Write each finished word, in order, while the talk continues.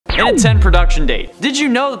And a 10 production date. Did you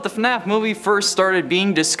know that the FNAF movie first started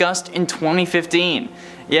being discussed in 2015?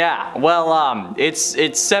 Yeah, well,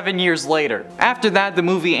 it's 7 years later. After that, the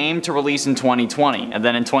movie aimed to release in 2020, and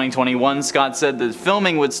then in 2021, Scott said that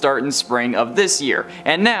filming would start in spring of this year.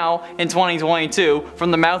 And now, in 2022,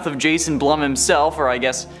 from the mouth of Jason Blum himself, or I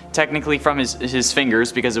guess technically from his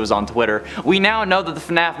fingers because it was on Twitter, we now know that the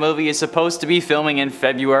FNAF movie is supposed to be filming in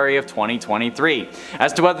February of 2023.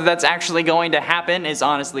 As to whether that's actually going to happen is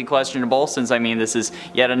honestly questionable, since I mean this is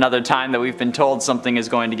yet another time that we've been told something is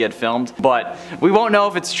going to get filmed, but we won't know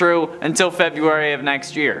if it's true until February of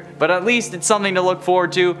next year. But at least it's something to look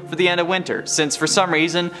forward to for the end of winter, since for some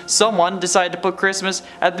reason someone decided to put Christmas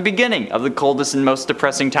at the beginning of the coldest and most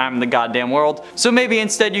depressing time in the goddamn world. So maybe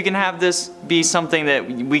instead you can have this be something that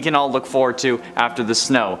we can all look forward to after the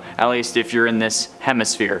snow, at least if you're in this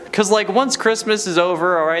hemisphere. Cause like once Christmas is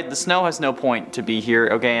over, alright, the snow has no point to be here,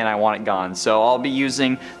 okay, and I want it gone. So I'll be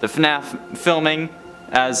using the FNAF filming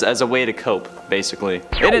as a way to cope, basically.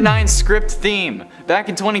 In a 9 script theme. Back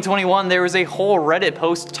in 2021, there was a whole Reddit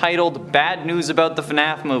post titled "Bad News About the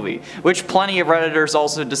FNAF Movie," which plenty of Redditors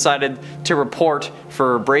also decided to report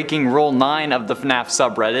for breaking Rule 9 of the FNAF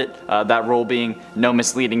subreddit, that rule being no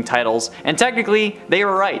misleading titles. And technically, they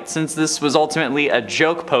were right, since this was ultimately a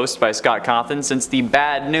joke post by Scott Cawthon, since the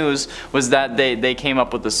bad news was that they came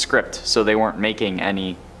up with a script, so they weren't making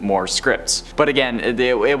any more scripts. But again,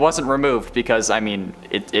 it wasn't removed because, I mean,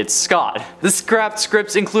 it's Scott. The scrapped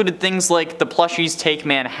scripts included things like The Plushies Take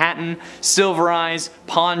Manhattan, Silver Eyes,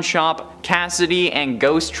 Pawn Shop, Cassidy, and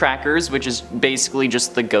Ghost Trackers, which is basically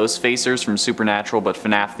just the Ghost Facers from Supernatural but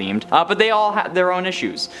FNAF themed. But they all had their own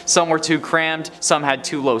issues. Some were too crammed, some had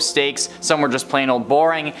too low stakes, some were just plain old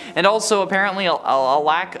boring, and also apparently a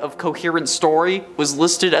lack of coherent story was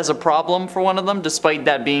listed as a problem for one of them, despite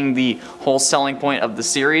that being the whole selling point of the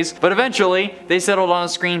series. But eventually, they settled on a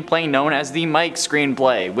screenplay known as the Mike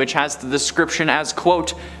screenplay, which has the description as,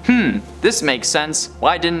 quote, this makes sense,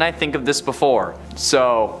 why didn't I think of this before?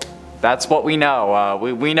 So, that's what we know.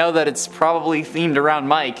 We know that it's probably themed around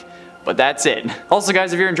Mike, but that's it. Also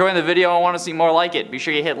guys, if you're enjoying the video and want to see more like it, be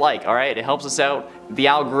sure you hit like, alright? It helps us out. The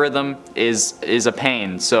algorithm is a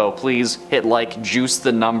pain, so please hit like, juice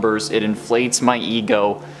the numbers, it inflates my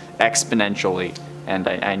ego exponentially, and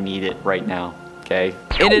I need it right now. Okay.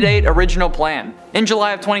 In a date, original plan. In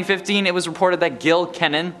July of 2015, it was reported that Gil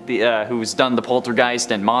Kenan, who's done The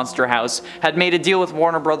Poltergeist and Monster House, had made a deal with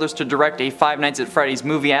Warner Brothers to direct a Five Nights at Freddy's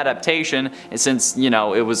movie adaptation, since, you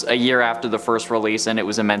know, it was a year after the first release and it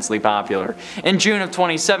was immensely popular. In June of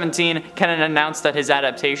 2017, Kenan announced that his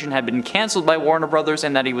adaptation had been cancelled by Warner Brothers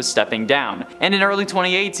and that he was stepping down. And in early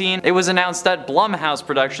 2018, it was announced that Blumhouse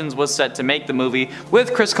Productions was set to make the movie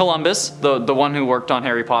with Chris Columbus, the one who worked on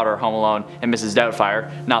Harry Potter, Home Alone, and Mrs.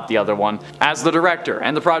 Doubtfire, not the other one, as the director,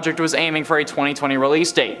 and the project was aiming for a 2020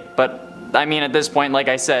 release date. But I mean, at this point, like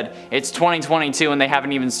I said, it's 2022 and they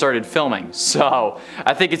haven't even started filming. So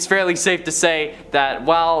I think it's fairly safe to say that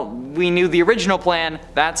while we knew the original plan,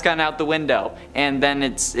 that's gone out the window. And then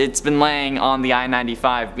it's been laying on the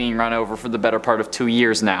I-95 being run over for the better part of 2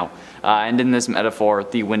 years now. And in this metaphor,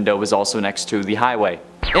 the window is also next to the highway.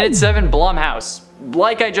 And at 7, Blumhouse.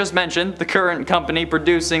 Like I just mentioned, the current company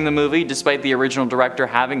producing the movie, despite the original director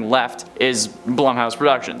having left, is Blumhouse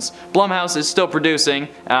Productions. Blumhouse is still producing,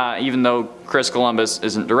 even though Chris Columbus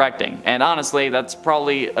isn't directing. And honestly, that's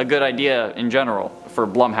probably a good idea in general for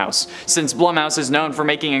Blumhouse, since Blumhouse is known for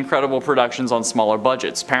making incredible productions on smaller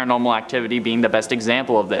budgets, Paranormal Activity being the best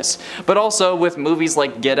example of this. But also, with movies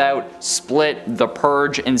like Get Out, Split, The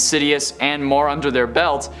Purge, Insidious, and more under their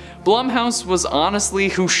belt, Blumhouse was honestly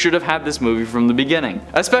who should have had this movie from the beginning.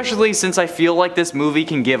 Especially since I feel like this movie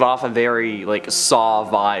can give off a very, like, Saw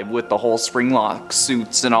vibe with the whole Springlock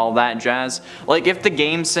suits and all that jazz. Like, if the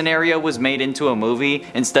game scenario was made into a movie,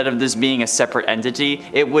 instead of this being a separate entity,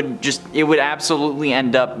 it would absolutely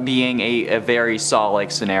end up being a very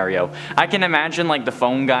Saw-like scenario. I can imagine, like, the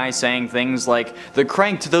phone guy saying things like, "The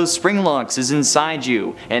crank to those Springlocks is inside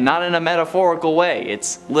you," and not in a metaphorical way,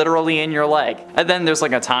 it's literally in your leg. And then there's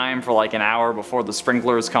like a time for like an hour before the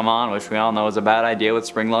sprinklers come on, which we all know is a bad idea with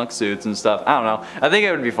Springlock suits and stuff. I don't know. I think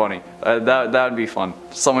it would be funny. That would be fun.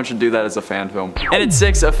 Someone should do that as a fan film. And at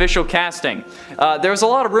 6, official casting. There was a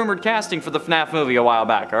lot of rumored casting for the FNAF movie a while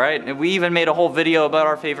back, alright? And we even made a whole video about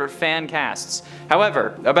our favorite fan casts.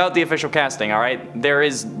 However, about the official casting, alright, there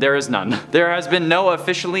is none. There has been no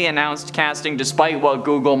officially announced casting despite what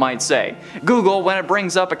Google might say. Google, when it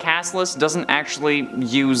brings up a cast list, doesn't actually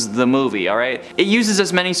use the movie, alright? It uses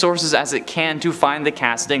as many sources as it can to find the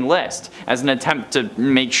casting list, as an attempt to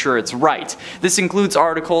make sure it's right. This includes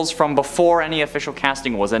articles from before any official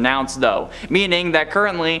casting was announced though, meaning that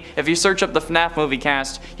currently, if you search up the FNAF movie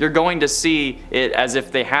cast, you're going to see it as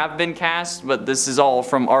if they have been cast, but this is all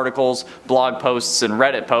from articles, blog posts, and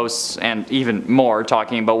Reddit posts, and even more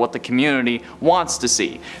talking about what the community wants to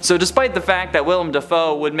see. So despite the fact that Willem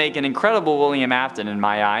Dafoe would make an incredible William Afton in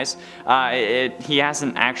my eyes, he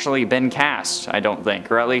hasn't actually been cast, I don't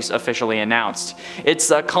think, or at least officially announced. It's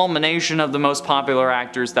a culmination of the most popular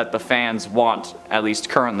actors that the fans want, at least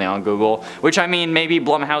currently on Google, which I mean maybe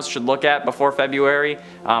Blumhouse should look at before February,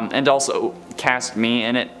 and also cast me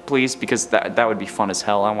in it, please, because that would be fun as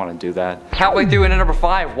hell. I want to do that. Halfway through into number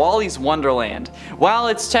 5, Wally's Wonderland. While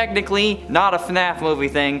it's technically not a FNAF movie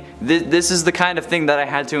thing, this is the kind of thing that I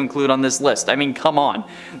had to include on this list. I mean, come on.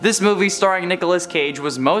 This movie starring Nicolas Cage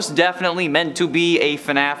was most definitely meant to be a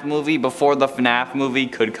FNAF movie before the FNAF movie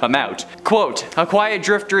could come out. Quote, "A quiet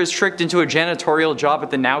drifter is tricked into a janitorial job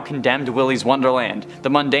at the now condemned Willy's Wonderland. The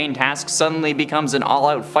mundane task suddenly becomes an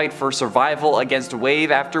all-out fight for survival against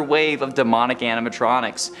wave after wave of demonic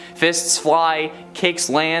animatronics. Fists fly, kicks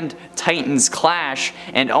land, titans clash,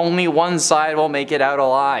 and only one side will make it out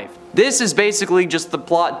alive." This is basically just the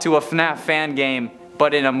plot to a FNAF fan game,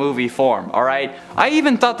 but in a movie form, alright? I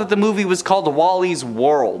even thought that the movie was called Wally's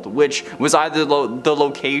World, which was either the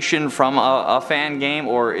location from a fan game,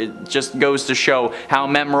 or it just goes to show how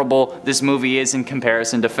memorable this movie is in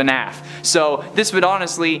comparison to FNAF. So this would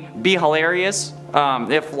honestly be hilarious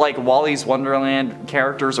if like Wally's Wonderland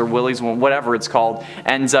characters, or Willy's, whatever it's called,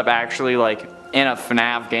 ends up actually like in a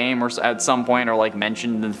FNAF game or at some point, or like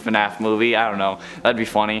mentioned in the FNAF movie. I don't know, that'd be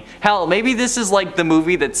funny. Hell, maybe this is like the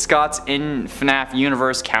movie that Scott's in FNAF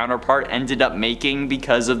universe counterpart ended up making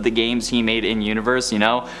because of the games he made in universe, you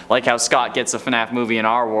know? Like how Scott gets a FNAF movie in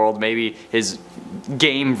our world, maybe his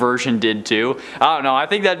game version did too. I don't know, I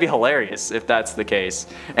think that'd be hilarious if that's the case.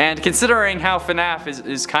 And considering how FNAF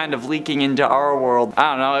is kind of leaking into our world,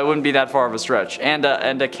 I don't know, it wouldn't be that far of a stretch. And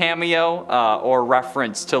a cameo or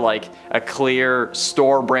reference to like a clear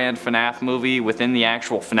store brand FNAF movie within the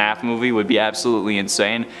actual FNAF movie would be absolutely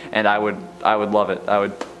insane, and I would love it. I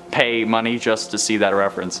would pay money just to see that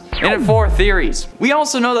reference. And at 4, theories. We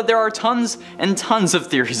also know that there are tons and tons of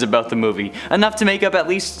theories about the movie, enough to make up at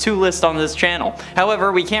least 2 lists on this channel.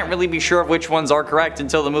 However, we can't really be sure of which ones are correct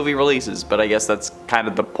until the movie releases, but I guess that's kind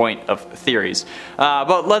of the point of theories.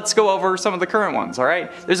 But let's go over some of the current ones,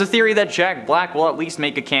 alright? There's a theory that Jack Black will at least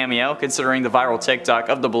make a cameo, considering the viral TikTok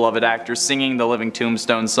of the beloved actor singing the Living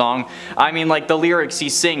Tombstone song. I mean, like, the lyrics he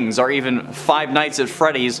sings are even Five Nights at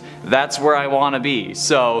Freddy's, that's where I wanna be.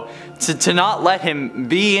 So to not let him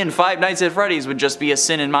be in Five Nights at Freddy's would just be a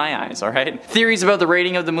sin in my eyes, alright? Theories about the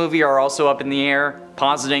rating of the movie are also up in the air,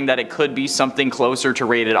 positing that it could be something closer to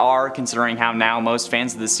rated R, considering how now most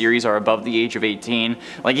fans of the series are above the age of 18.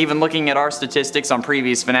 Like, even looking at our statistics on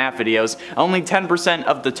previous FNAF videos, only 10%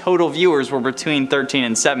 of the total viewers were between 13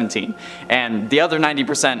 and 17, and the other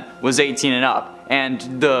 90% was 18 and up. And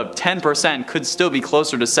the 10% could still be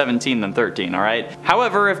closer to 17 than 13, alright?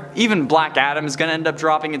 However, if even Black Adam is gonna end up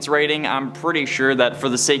dropping its rating, I'm pretty sure that for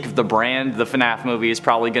the sake of the brand, the FNAF movie is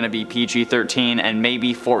probably gonna be PG-13 and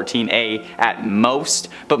maybe 14A at most,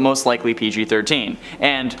 but most likely PG-13.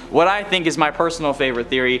 And what I think is my personal favorite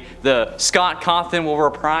theory, the Scott Cawthon will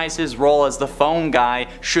reprise his role as the phone guy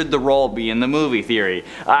should the role be in the movie theory.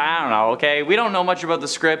 I don't know, okay? We don't know much about the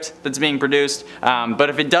script that's being produced, but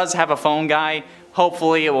if it does have a phone guy,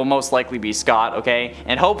 hopefully it will most likely be Scott, okay?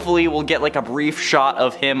 And hopefully we'll get like a brief shot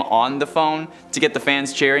of him on the phone to get the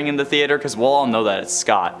fans cheering in the theater, because we'll all know that it's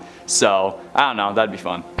Scott. So, I don't know, that'd be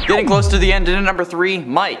fun. Getting close to the end, and at number 3,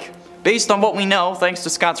 Mike. Based on what we know, thanks to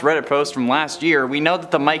Scott's Reddit post from last year, we know that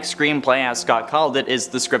the Mike screenplay, as Scott called it, is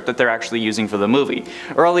the script that they're actually using for the movie.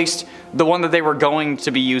 Or at least, the one that they were going to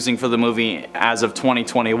be using for the movie as of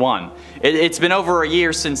 2021. It's been over a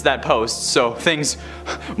year since that post, so things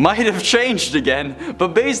might have changed again,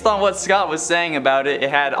 but based on what Scott was saying about it, it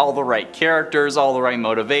had all the right characters, all the right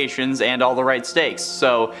motivations, and all the right stakes.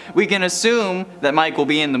 So we can assume that Mike will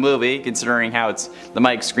be in the movie, considering how it's the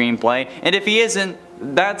Mike screenplay, and if he isn't,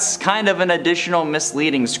 that's kind of an additional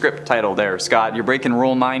misleading script title there, Scott. You're breaking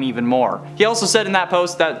Rule 9 even more. He also said in that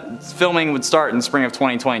post that filming would start in spring of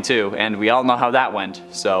 2022, and we all know how that went,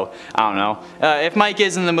 so I don't know. If Mike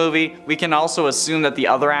is in the movie, we can also assume that the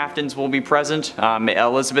other Aftons will be present.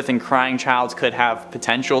 Elizabeth and Crying Child could have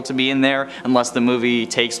potential to be in there, unless the movie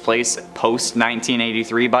takes place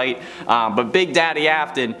post-1983 bite. But Big Daddy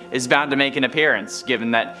Afton is bound to make an appearance, given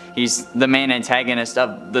that he's the main antagonist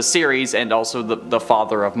of the series and also the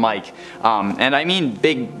father of Mike. And I mean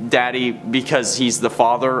Big Daddy because he's the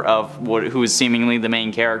father of who is seemingly the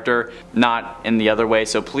main character, not in the other way.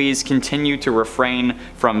 So please continue to refrain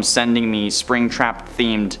from sending me Springtrap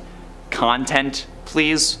themed content,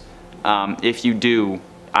 please. If you do,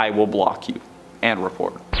 I will block you and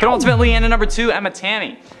report. But ultimately, in at number 2, Emma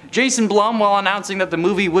Tammy. Jason Blum, while announcing that the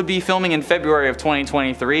movie would be filming in February of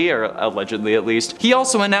 2023, or allegedly at least, he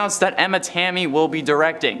also announced that Emma Tammy will be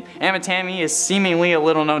directing. Emma Tammy is seemingly a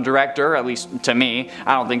little-known director, at least to me.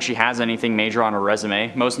 I don't think she has anything major on her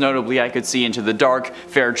resume. Most notably, I could see Into the Dark,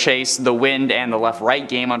 Fair Chase, The Wind, and The Left-Right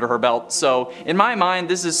Game under her belt, so in my mind,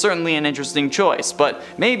 this is certainly an interesting choice, but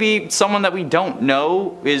maybe someone that we don't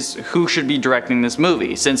know is who should be directing this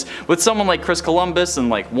movie, since with someone like Chris Columbus and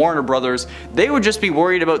like Warner Brothers, they would just be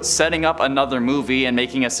worried about setting up another movie and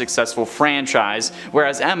making a successful franchise,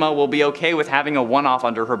 whereas Emma will be okay with having a one-off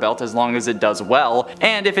under her belt as long as it does well,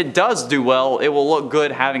 and if it does do well, it will look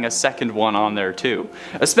good having a second one on there too,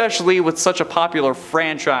 especially with such a popular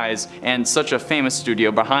franchise and such a famous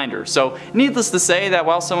studio behind her. So needless to say that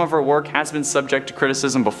while some of her work has been subject to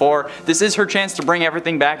criticism before, this is her chance to bring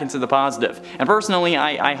everything back into the positive, and personally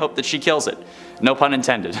I hope that she kills it. No pun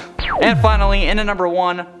intended. And finally, in at number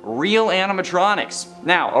 1, real animatronics.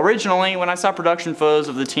 Now, originally, when I saw production photos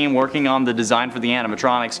of the team working on the design for the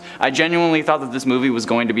animatronics, I genuinely thought that this movie was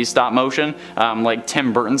going to be stop motion, like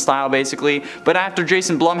Tim Burton style basically, but after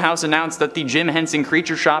Jason Blumhouse announced that the Jim Henson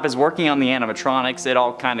Creature Shop is working on the animatronics, it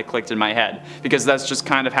all kind of clicked in my head, because that's just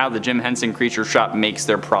kind of how the Jim Henson Creature Shop makes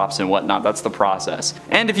their props and whatnot, that's the process.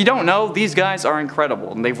 And if you don't know, these guys are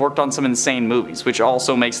incredible, and they've worked on some insane movies, which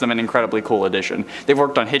also makes them an incredibly cool addition. They've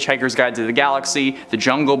worked on Hitchhiker's Guide to the Galaxy, The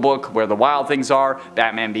Jungle Book, Where the Wild Things Are,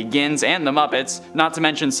 Batman Begins, and The Muppets, not to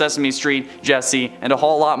mention Sesame Street, Jessie, and a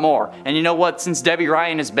whole lot more. And you know what, since Debbie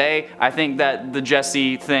Ryan is bae, I think that the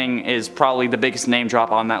Jessie thing is probably the biggest name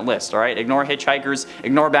drop on that list, alright? Ignore Hitchhikers,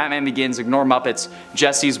 ignore Batman Begins, ignore Muppets,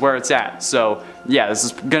 Jessie's where it's at. So yeah, this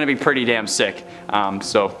is gonna be pretty damn sick.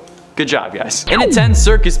 Good job, guys. In at 10,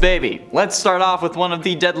 Circus Baby. Let's start off with one of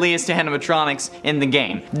the deadliest animatronics in the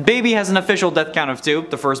game. Baby has an official death count of 2,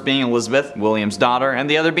 the first being Elizabeth, William's daughter, and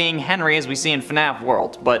the other being Henry as we see in Fnaf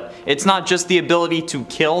World. But it's not just the ability to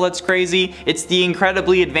kill that's crazy, it's the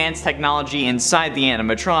incredibly advanced technology inside the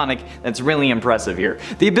animatronic that's really impressive here.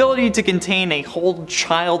 The ability to contain a whole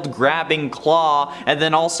child-grabbing claw and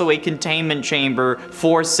then also a containment chamber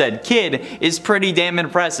for said kid is pretty damn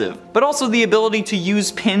impressive. But also the ability to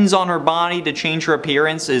use pins on her body to change her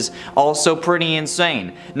appearance is also pretty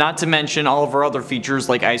insane. Not to mention all of her other features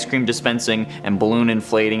like ice cream dispensing and balloon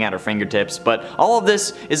inflating at her fingertips, but all of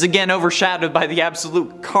this is again overshadowed by the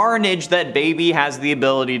absolute carnage that Baby has the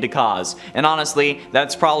ability to cause. And honestly,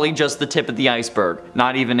 that's probably just the tip of the iceberg,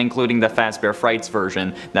 not even including the Fazbear Frights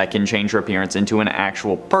version that can change her appearance into an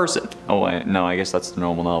actual person. Oh no, I guess that's the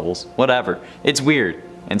normal novels. Whatever. It's weird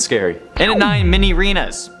and scary. In at 9,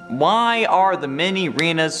 Mini-Renas. Why are the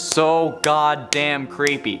Mini-Renas so goddamn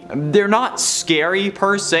creepy? They're not scary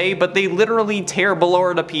per se, but they literally tear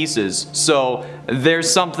Ballora to pieces, so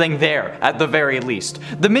there's something there, at the very least.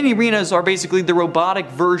 The Mini-Renas are basically the robotic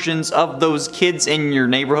versions of those kids in your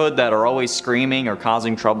neighborhood that are always screaming or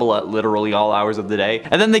causing trouble at literally all hours of the day.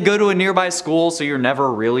 And then they go to a nearby school, so you're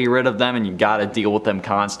never really rid of them and you gotta deal with them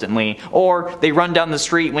constantly. Or they run down the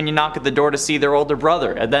street when you knock at the door to see their older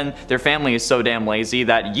brother, and then their family is so damn lazy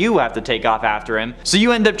that you have to take off after him. So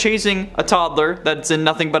you end up chasing a toddler that's in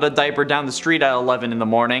nothing but a diaper down the street at 11 in the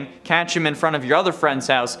morning, catch him in front of your other friend's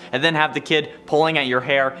house, and then have the kid pulling at your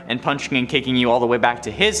hair and punching and kicking you all the way back to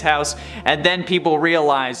his house, and then people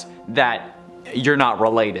realize that you're not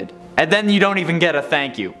related. And then you don't even get a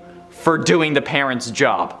thank you for doing the parent's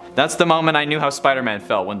job. That's the moment I knew how Spider-Man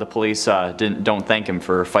felt when the police don't thank him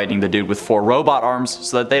for fighting the dude with 4 robot arms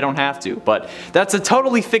so that they don't have to. But that's a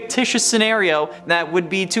totally fictitious scenario that would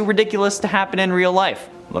be too ridiculous to happen in real life.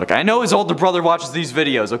 Look, I know his older brother watches these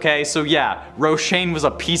videos, okay? So yeah, Roshane was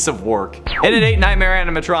a piece of work. And at 8, Nightmare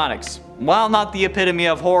Animatronics. While not the epitome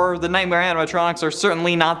of horror, the Nightmare Animatronics are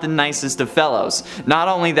certainly not the nicest of fellows. Not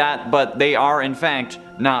only that, but they are in fact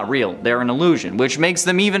not real. They're an illusion, which makes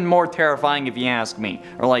them even more terrifying if you ask me.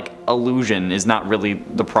 Or like, illusion is not really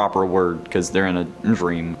the proper word because they're in a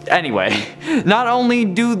dream. Anyway, not only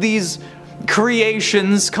do these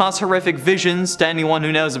creations cause horrific visions to anyone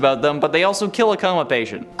who knows about them, but they also kill a coma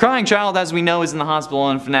patient. Crying Child, as we know, is in the hospital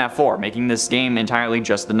in Fnaf 4, making this game entirely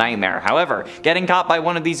just a nightmare. However, getting caught by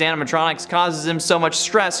one of these animatronics causes him so much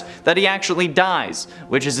stress that he actually dies,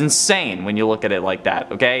 which is insane when you look at it like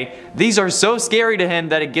that, okay? These are so scary to him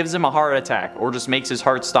that it gives him a heart attack, or just makes his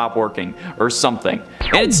heart stop working, or something.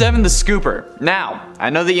 And at 7, the Scooper. Now, I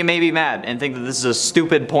know that you may be mad and think that this is a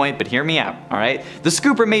stupid point, but hear me out, alright? The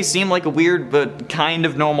Scooper may seem like a weird but kind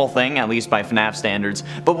of normal thing, at least by FNAF standards,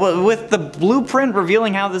 but with the blueprint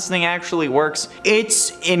revealing how this thing actually works,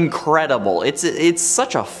 it's incredible. It's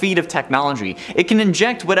such a feat of technology. It can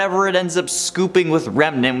inject whatever it ends up scooping with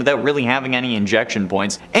Remnant without really having any injection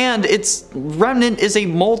points, and its Remnant is a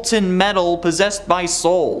molten metal possessed by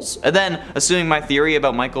souls. And then, assuming my theory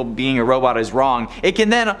about Michael being a robot is wrong, it can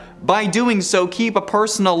then, by doing so, keep a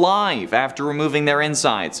person alive after removing their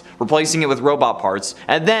insides, replacing it with robot parts,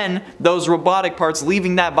 and then those robotic parts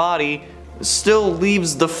leaving that body still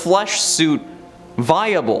leaves the flesh suit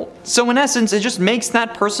viable. So in essence, it just makes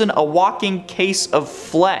that person a walking case of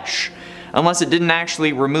flesh. Unless it didn't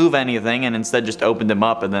actually remove anything and instead just opened them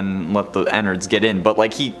up and then let the innards get in. But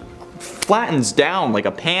like, he flattens down like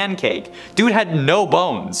a pancake. Dude had no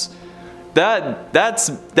bones.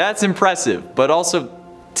 That's impressive, but also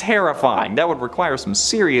terrifying. That would require some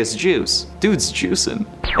serious juice. Dude's juicing.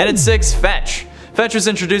 And at 6, Fetch. Fetch was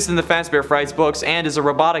introduced in the Fazbear Frights books and is a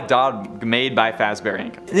robotic dog made by Fazbear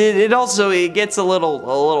Inc. It gets a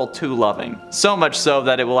little too loving. So much so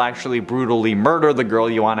that it will actually brutally murder the girl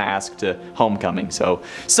you want to ask to homecoming. So,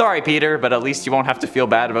 sorry Peter, but at least you won't have to feel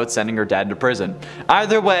bad about sending her dad to prison.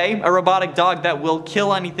 Either way, a robotic dog that will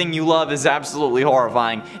kill anything you love is absolutely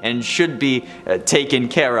horrifying and should be taken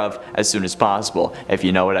care of as soon as possible, if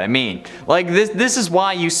you know what I mean. Like, this is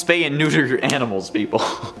why you spay and neuter your animals, people.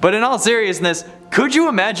 But in all seriousness, could you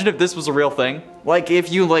imagine if this was a real thing? Like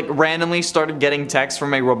if you randomly started getting texts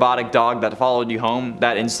from a robotic dog that followed you home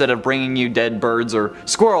that instead of bringing you dead birds or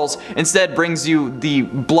squirrels, instead brings you the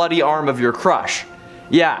bloody arm of your crush.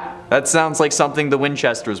 Yeah, that sounds like something the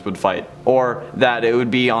Winchesters would fight. Or that it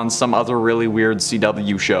would be on some other really weird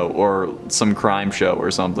CW show or some crime show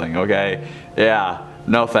or something, okay? Yeah,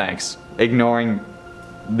 no thanks. Ignoring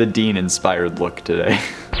the Dean-inspired look today.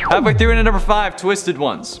 Halfway through into number 5, Twisted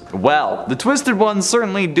Ones. Well, the Twisted Ones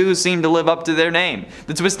certainly do seem to live up to their name.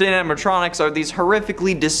 The Twisted animatronics are these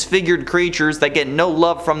horrifically disfigured creatures that get no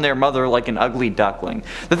love from their mother like an ugly duckling.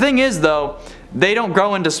 The thing is though, they don't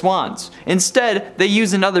grow into swans. Instead, they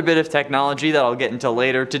use another bit of technology that I'll get into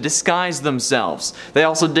later to disguise themselves. They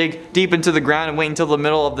also dig deep into the ground and wait until the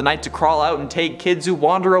middle of the night to crawl out and take kids who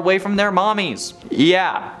wander away from their mommies.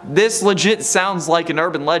 Yeah, this legit sounds like an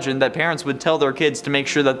urban legend that parents would tell their kids to make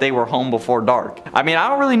sure that they were home before dark. I mean, I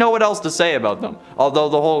don't really know what else to say about them. Although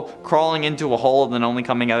the whole crawling into a hole and then only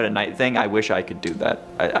coming out at night thing, I wish I could do that.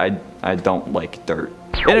 I don't like dirt.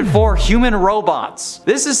 And at 4, human robots.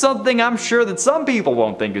 This is something I'm sure that some people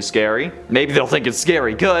won't think is scary. Maybe they'll think it's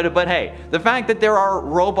scary good, but hey, the fact that there are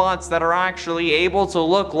robots that are actually able to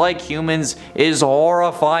look like humans is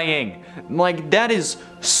horrifying. Like, that is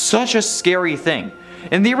such a scary thing.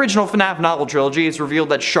 In the original FNAF novel trilogy, it's revealed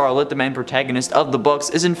that Charlotte, the main protagonist of the books,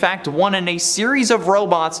 is in fact one in a series of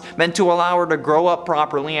robots meant to allow her to grow up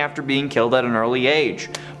properly after being killed at an early age.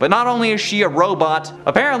 But not only is she a robot,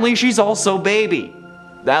 apparently she's also baby.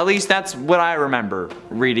 At least that's what I remember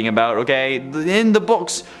reading about, okay? In the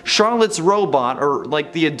books, Charlotte's robot, or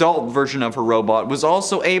like the adult version of her robot, was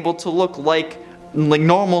also able to look like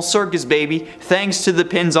normal circus baby thanks to the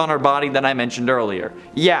pins on her body that I mentioned earlier.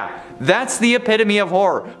 Yeah, that's the epitome of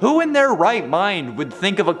horror. Who in their right mind would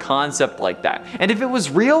think of a concept like that? And if it was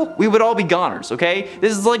real, we would all be goners, okay?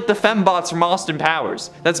 This is like the fembots from Austin Powers.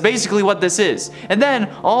 That's basically what this is. And then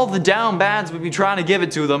all the down bads would be trying to give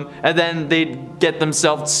it to them, and then they'd get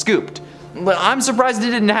themselves scooped. I'm surprised it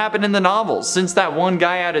didn't happen in the novels, since that one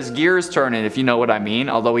guy had his gears turning, if you know what I mean,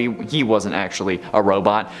 although he wasn't actually a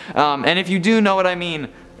robot. And if you do know what I mean,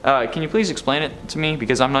 can you please explain it to me?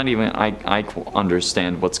 Because I'm not even, I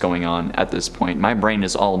understand what's going on at this point. My brain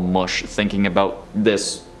is all mush thinking about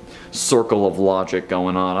this circle of logic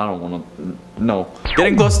going on. I don't want to, no.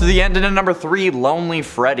 Getting close to the end, and at number 3, Lonely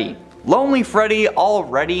Freddy. Lonely Freddy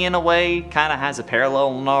already in a way kind of has a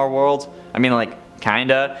parallel in our world. I mean, like,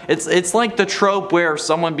 kinda. It's like the trope where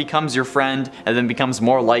someone becomes your friend and then becomes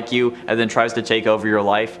more like you and then tries to take over your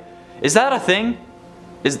life. Is that a thing?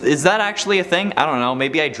 Is that actually a thing? I don't know.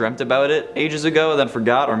 Maybe I dreamt about it ages ago and then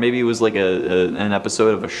forgot, or maybe it was like an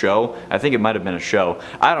episode of a show. I think it might have been a show.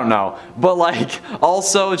 I don't know. But like,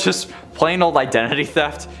 also just plain old identity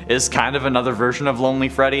theft is kind of another version of Lonely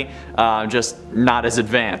Freddy, just not as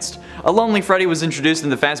advanced. A Lonely Freddy was introduced in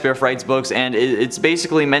the Fazbear Frights books, and it's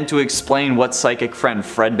basically meant to explain what psychic friend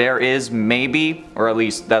Fredbear is, maybe, or at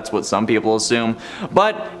least that's what some people assume.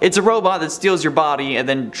 But it's a robot that steals your body and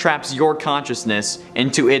then traps your consciousness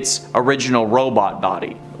into its original robot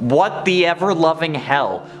body. What the ever-loving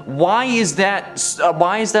hell? Why is that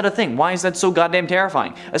a thing? Why is that so goddamn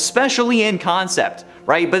terrifying? Especially in concept,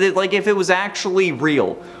 right? But like, if it was actually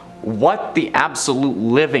real, what the absolute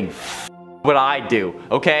living would I do,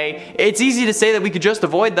 okay? It's easy to say that we could just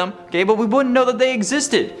avoid them, okay, but we wouldn't know that they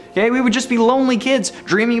existed, okay? We would just be lonely kids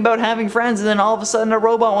dreaming about having friends, and then all of a sudden a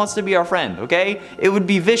robot wants to be our friend, okay? It would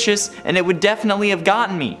be vicious, and it would definitely have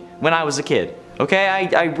gotten me when I was a kid. Okay,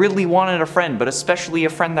 I really wanted a friend, but especially a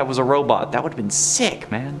friend that was a robot. That would have been sick,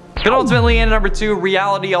 man. But ultimately, in number 2,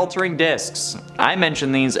 reality-altering discs. I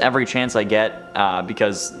mention these every chance I get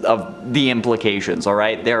because of the implications,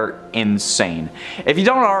 alright? They're insane. If you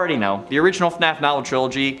don't already know, the original Fnaf novel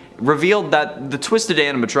trilogy revealed that the twisted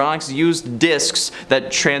animatronics used discs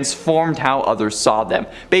that transformed how others saw them,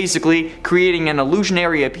 basically creating an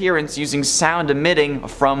illusionary appearance using sound emitting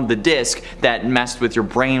from the disc that messed with your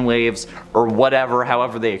brainwaves or whatever,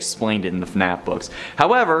 however they explained it in the Fnaf books.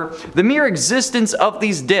 However, the mere existence of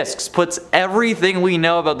these discs puts everything we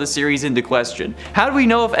know about the series into question. How do we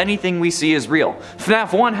know if anything we see is real?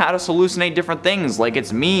 Fnaf 1 had us hallucinate different things, like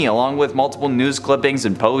it's me, along with multiple news clippings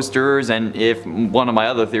and posters, and if one of my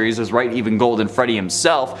other theories is right, even Golden Freddy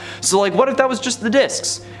himself. So like, what if that was just the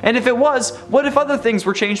discs? And if it was, what if other things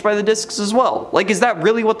were changed by the discs as well? Like, is that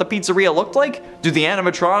really what the pizzeria looked like? Do the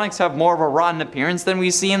animatronics have more of a rotten appearance than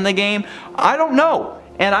we see in the game? I don't know.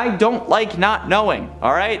 And I don't like not knowing,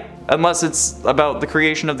 alright? Unless it's about the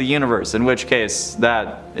creation of the universe, in which case,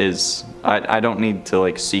 that is... I don't need to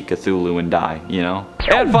like see Cthulhu and die, you know?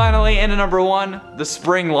 And finally, in number 1, the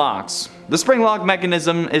Springlocks. The Springlock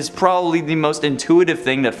mechanism is probably the most intuitive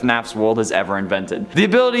thing that FNAF's world has ever invented. The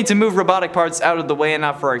ability to move robotic parts out of the way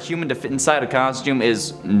enough for a human to fit inside a costume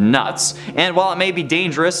is nuts. And while it may be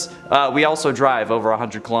dangerous, we also drive over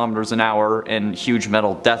 100 kilometers an hour in huge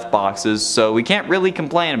metal death boxes, so we can't really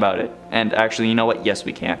complain about it. And actually, you know what? Yes,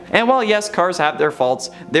 we can. And while yes, cars have their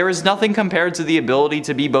faults, there is nothing compared to the ability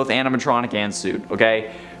to be both animatronic and suit,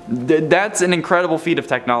 okay? That's an incredible feat of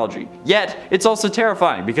technology. Yet, it's also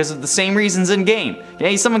terrifying because of the same reasons in game.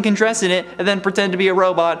 Okay, someone can dress in it and then pretend to be a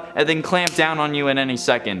robot and then clamp down on you in any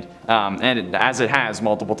second. As it has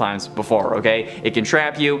multiple times before, okay? It can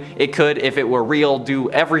trap you. It could, if it were real, do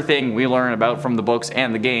everything we learn about from the books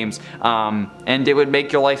and the games. And it would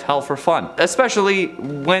make your life hell for fun. Especially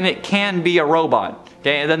when it can be a robot.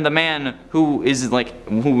 Okay, and then the man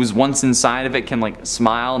who's once inside of it can like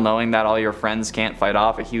smile knowing that all your friends can't fight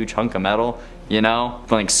off a huge hunk of metal, you know?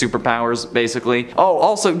 Like superpowers, basically. Oh,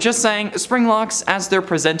 also, just saying, Springlocks as they're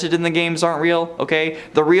presented in the games aren't real, okay?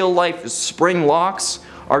 The real life Springlocks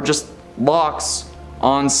are just locks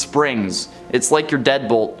on springs. It's like your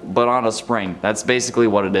deadbolt, but on a spring. That's basically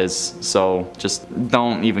what it is. So just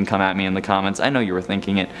don't even come at me in the comments. I know you were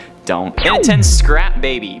thinking it. Don't. And at 10, Scrap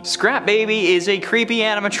Baby. Scrap Baby is a creepy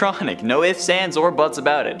animatronic. No ifs, ands, or buts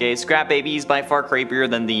about it. Okay, Scrap Baby is by far creepier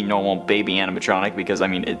than the normal baby animatronic because, I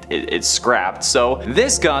mean, it's scrapped. So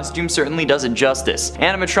this costume certainly does it justice.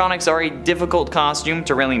 Animatronics are a difficult costume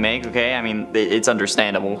to really make, okay? I mean, it's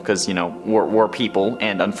understandable because, you know, we're people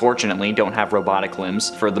and unfortunately don't have robotic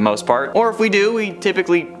limbs for the most part. Or if we do, we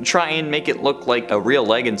typically try and make it look like a real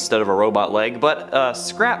leg instead of a robot leg. But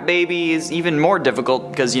Scrap Baby is even more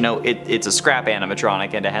difficult because, you know, it's a scrap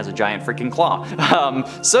animatronic and it has a giant freaking claw.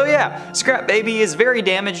 So yeah, Scrap Baby is very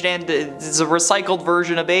damaged and it's a recycled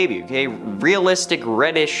version of Baby, okay? Realistic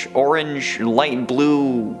reddish, orange, light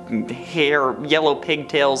blue hair, yellow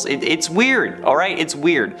pigtails. It's weird, alright? It's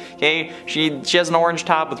weird, okay? She has an orange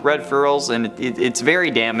top with red furls and it's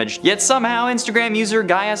very damaged. Yet somehow Instagram user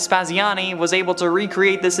Gaia Spaziani was able to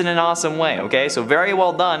recreate this in an awesome way, okay? So very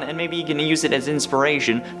well done, and maybe you can use it as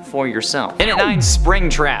inspiration for yourself. And at 9,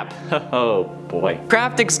 Springtrap. Oh boy.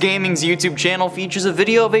 Craftix Gaming's YouTube channel features a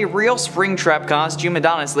video of a real Springtrap costume, and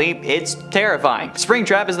honestly, it's terrifying.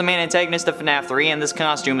 Springtrap is the main antagonist of FNAF 3, and this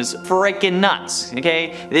costume is freaking nuts,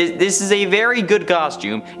 okay? This is a very good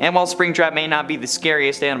costume, and while Springtrap may not be the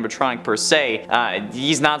scariest animatronic per se,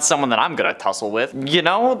 he's not someone that I'm gonna tussle with, you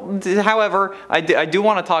know? However, I do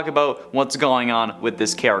want to talk about one what's going on with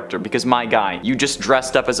this character, because my guy, you just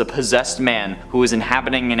dressed up as a possessed man who is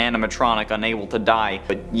inhabiting an animatronic unable to die,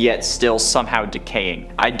 but yet still somehow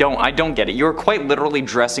decaying. I don't get it. You're quite literally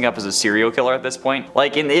dressing up as a serial killer at this point.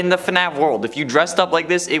 Like in the FNAF world, if you dressed up like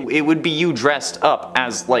this, it would be you dressed up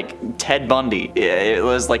as like Ted Bundy. It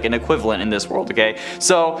was like an equivalent in this world, okay?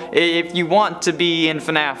 So if you want to be in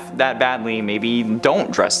FNAF that badly, maybe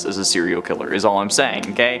don't dress as a serial killer is all I'm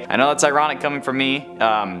saying, okay? I know that's ironic coming from me,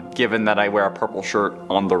 given that I wear a purple shirt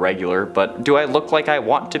on the regular, but do I look like I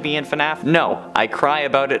want to be in FNAF? No, I cry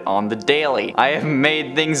about it on the daily. I have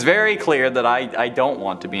made things very clear that I don't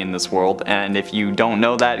want to be in this world, and if you don't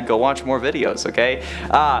know that, go watch more videos, okay?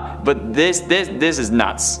 But this is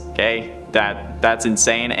nuts, okay? That's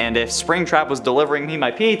insane, and if Springtrap was delivering me my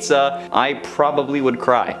pizza, I probably would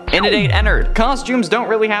cry. Innate Ennard. Costumes don't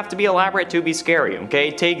really have to be elaborate to be scary, okay?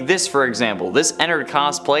 Take this for example. This Ennard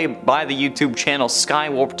cosplay by the YouTube channel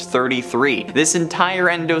Skywarped33. This entire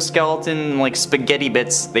endoskeleton, like spaghetti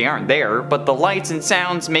bits, they aren't there, but the lights and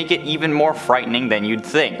sounds make it even more frightening than you'd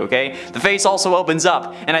think, okay? The face also opens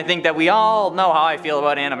up, and I think that we all know how I feel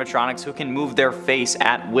about animatronics who can move their face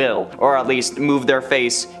at will, or at least move their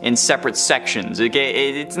face in separate sections,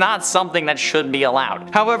 okay? It's not something that should be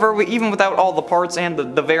allowed. However, even without all the parts and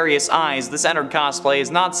the various eyes, this Ennard cosplay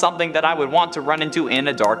is not something that I would want to run into in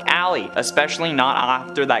a dark alley, especially not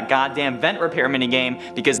after that goddamn vent repair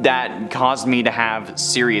minigame, because that caused me to have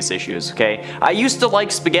serious issues, okay? I used to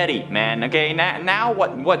like spaghetti, man, okay? Now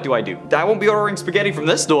what do? I won't be ordering spaghetti from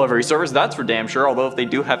this delivery service, that's for damn sure, although if they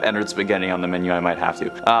do have Ennard spaghetti on the menu, I might have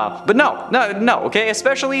to. But no, okay?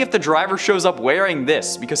 Especially if the driver shows up wearing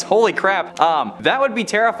this, because holy crap, that would be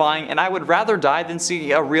terrifying, and I would rather die than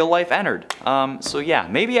see a real-life Ennard. So yeah,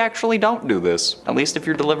 maybe actually don't do this, at least if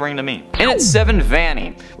you're delivering to me. And it's 7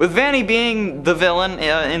 Vanny. With Vanny being the villain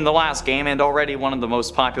in the last game, and already one of the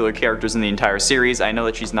most popular characters in the entire series, I know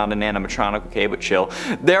that she's not an animatronic, okay, but chill.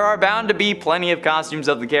 There are bound to be plenty of costumes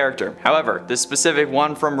of the character. However, this specific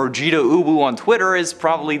one from Rojita Uwu on Twitter is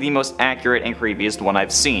probably the most accurate and creepiest one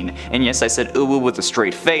I've seen. And yes, I said Uwu with a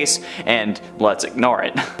straight face, and let's ignore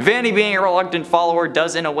it. Vanny being a reluctant follower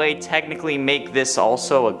does in a way technically make this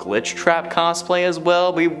also a glitch trap cosplay as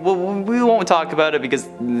well. We won't talk about it because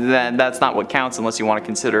that's not what counts unless you want to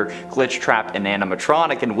consider glitch trap an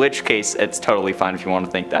animatronic, in which case it's totally fine if you want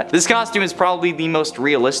to think that. This costume is probably the most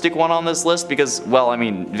realistic one on this list because, well, I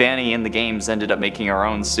mean, Vanny in the games ended up making her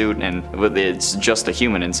own suit and it's just a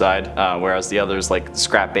human inside, whereas the others like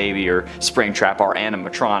Scrap Baby or Springtrap are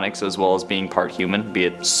animatronics as well as being part human, be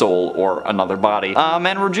it soul or another body.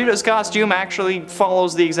 And Rojita's costume actually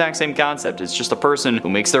follows the exact same concept. It's just a person who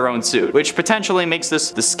makes their own suit, which potentially makes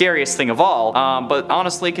this the scariest thing of all, but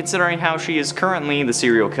honestly, considering how she is currently the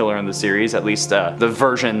serial killer in the series, at least the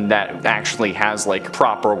version that actually has like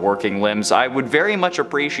proper working limbs, I would very much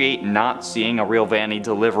appreciate not seeing a real Vanny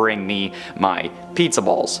delivering me my pizza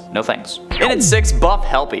balls. No thanks. And it's 6 Buff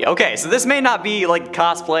Helpy. Okay, so this may not be like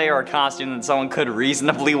cosplay or a costume that someone could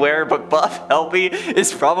reasonably wear, but Buff Helpy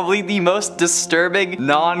is probably the most disturbing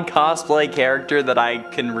non-cosplay character that I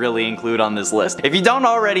can really include on this list. If you don't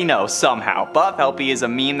already know, somehow, Buff Helpy is a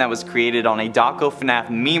meme that was created on a Daco FNAF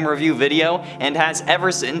meme review video and has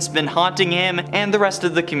ever since been haunting him and the rest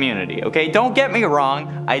of the community, okay? Don't get me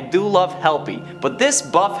wrong, I do love Helpy, but this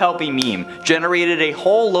Buff Helpy meme generated a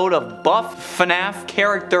whole load of buff FNAF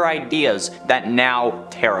character ideas that now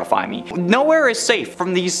terrify me. Nowhere is safe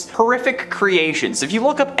from these horrific creations. If you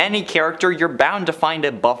look up any character, you're bound to find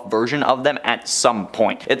a buff version of them at some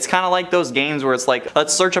point. It's kind of like those games where it's like,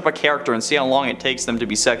 let's search up a character and see how long it takes them to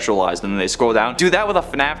be sexualized, and then they scroll down. Do that with a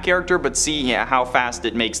FNAF character, but see how fast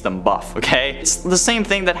it makes them buff, okay? It's the same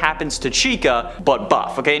thing that happens to Chica, but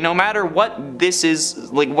buff, okay? No matter what this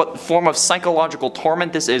is, like what form of psychological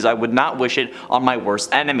torment this is, I would not wish it on my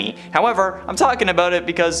worst enemy. However, I'm talking about it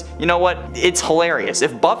because, you know what? It's hilarious.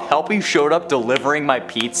 If Buff Helpy showed up delivering my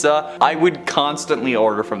pizza, I would constantly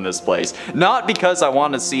order from this place. Not because I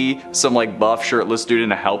want to see some like buff shirtless dude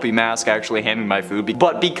in a Helpy mask actually hand me my food,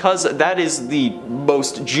 but because that is the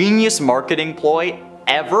most genius marketing ploy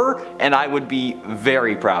ever, and I would be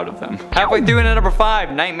very proud of them. Halfway through into number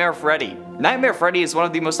 5, Nightmare Freddy. Nightmare Freddy is one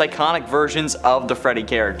of the most iconic versions of the Freddy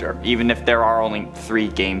character, even if there are only 3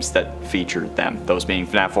 games that feature them, those being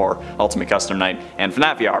FNAF 4, Ultimate Custom Night, and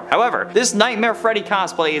FNAF VR. However, this Nightmare Freddy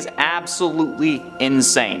cosplay is absolutely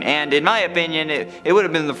insane, and in my opinion, it would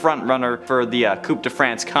have been the front runner for the Coupe de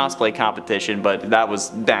France cosplay competition, but that was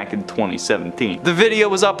back in 2017. The video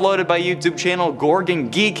was uploaded by YouTube channel Gorgon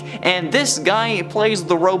Geek, and this guy plays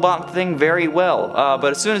the robot thing very well, but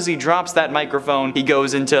as soon as he drops that microphone, he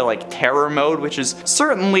goes into like terror mode, which is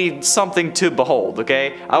certainly something to behold,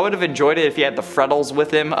 okay? I would have enjoyed it if he had the frettles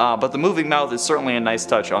with him, but the moving mouth is certainly a nice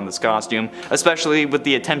touch on this costume, especially with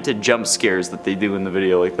the attempted jump scares that they do in the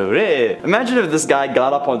video, like the Imagine if this guy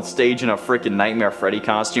got up on stage in a freaking Nightmare Freddy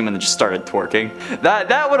costume and then just started twerking.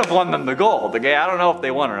 That would have won them the gold, okay? I don't know if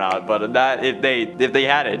they won or not, but that if they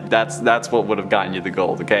had it, that's what would have gotten you the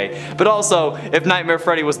gold, okay? But also, if Nightmare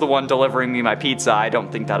Freddy was the one delivering me my pizza, I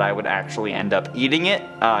don't think that I would actually end up eating it,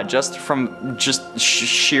 just from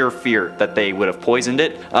sheer fear that they would have poisoned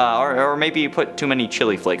it, or maybe you put too many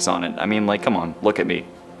chili flakes on it. I mean, like, come on, look at me.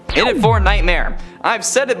 In it for Nightmare. I've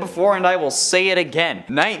said it before and I will say it again.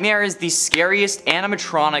 Nightmare is the scariest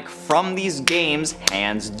animatronic from these games,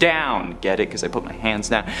 hands down. Get it? Because I put my hands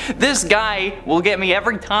down. This guy will get me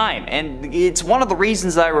every time, and it's one of the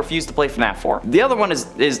reasons that I refuse to play Fnaf 4. The other one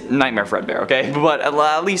is Nightmare Fredbear, okay? But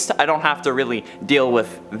at least I don't have to really deal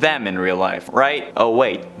with them in real life, right? Oh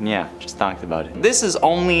wait, yeah, just talked about it. This is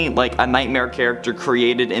only like a nightmare character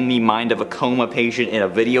created in the mind of a coma patient in a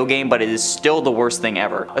video game, but it is still the worst thing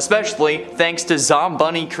ever. Especially thanks to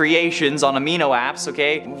Zombunny Creations on Amino Apps,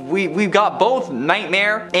 okay? We've got both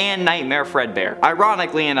Nightmare and Nightmare Fredbear.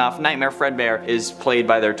 Ironically enough, Nightmare Fredbear is played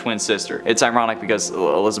by their twin sister. It's ironic because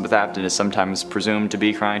Elizabeth Apton is sometimes presumed to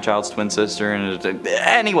be Crying Child's twin sister. And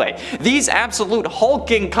anyway, these absolute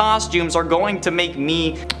hulking costumes are going to make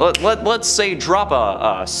me, let's say, drop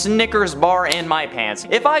a Snickers bar in my pants.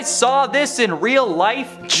 If I saw this in real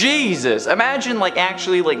life, Jesus, imagine like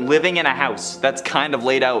actually like living in a house that's kind of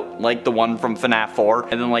laid out like the one from Fnaf 4,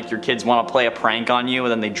 and then like your kids want to play a prank on you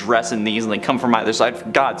and then they dress in these and they come from either side. For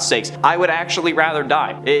God's sakes, I would actually rather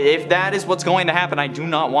die. If that is what's going to happen, I do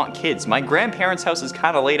not want kids. My grandparents' house is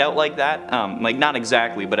kind of laid out like that, like not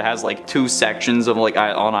exactly, but it has like 2 sections of like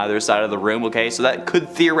on either side of the room, okay? So that could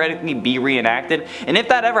theoretically be reenacted, and if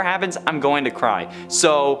that ever happens, I'm going to cry.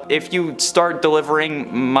 So if you start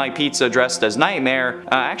delivering my pizza dressed as Nightmare,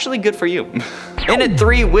 actually good for you. In at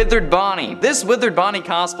 3, Withered Bonnie. This Withered Bonnie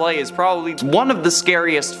cosplay is probably one of the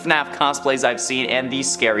scariest FNAF cosplays I've seen, and the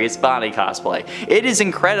scariest Bonnie cosplay. It is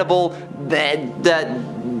incredible that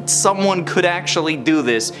someone could actually do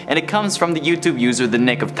this, and it comes from the YouTube user The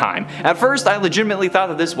Nick of Time. At first, I legitimately thought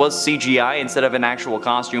that this was CGI instead of an actual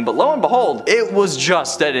costume, but lo and behold, it was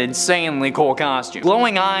just an insanely cool costume.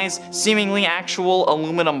 Glowing eyes, seemingly actual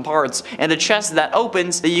aluminum parts, and a chest that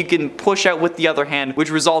opens that you can push out with the other hand, which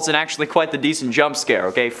results in actually quite the decent jump scare,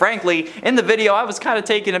 okay? Frankly, in the video, I was kind of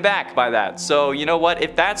taken aback by that, so you know what?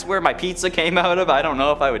 If that's where my pizza came out of, I don't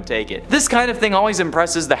know if I would take it. This kind of thing always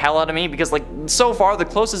impresses the hell out of me because, like, so far, the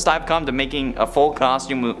closest I've come to making a full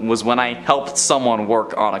costume was when I helped someone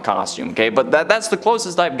work on a costume, okay? But that's the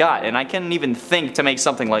closest I've got, and I can't even think to make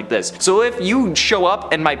something like this. So if you show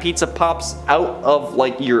up and my pizza pops out of,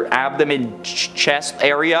 like, your abdomen chest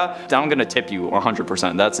area, I'm gonna tip you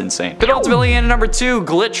 100%. That's insane. But ultimately, in number 2,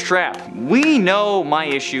 Glitch Trap. We know my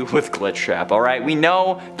issue with Glitch Trap, alright? We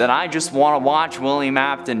know that I just want to watch William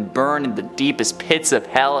Afton burn in the deepest pits of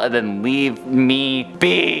hell and then leave me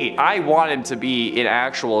be. I want him to be in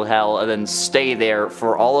actual hell and then stay there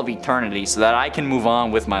for all of eternity so that I can move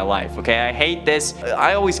on with my life, okay? I hate this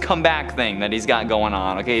I always come back thing that he's got going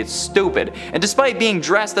on, okay? It's stupid. And despite being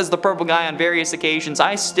dressed as the purple guy on various occasions,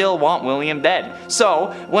 I still want William dead.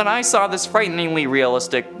 So, when I saw this frighteningly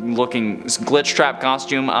realistic looking Glitch Trap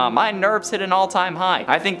costume, my nerves hit an all-time high.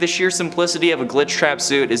 I think the sheer simplicity of a Glitch Trap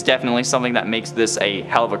suit is definitely something that makes this a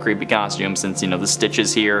hell of a creepy costume, since, you know, the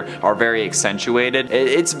stitches here are very accentuated.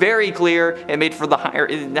 It's very clear it made for the higher,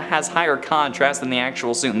 it has higher contrast than the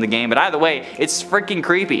actual suit in the game, but either way, it's freaking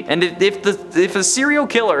creepy. And if a serial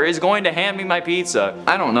killer is going to hand me my pizza,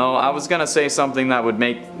 I don't know, I was gonna say something that would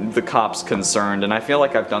make the cops concerned, and I feel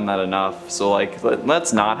like I've done that enough, so like,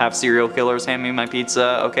 let's not have serial killers hand me my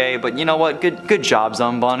pizza, okay? But you know what, good job,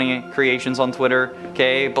 Zombunny Creations on Twitter,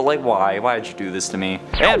 okay? But like, why did you do this to me?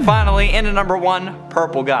 And finally, in at number 1,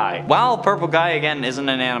 Purple Guy. While Purple Guy, again, isn't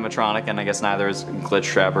an animatronic, and I guess neither is Glitch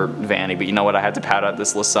Trap or Vanny, but you know what, I had to pad out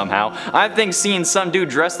this list somehow. I think seeing some dude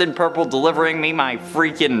dressed in purple delivering me my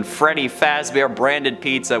freaking Freddy Fazbear branded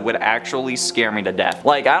pizza would actually scare me to death.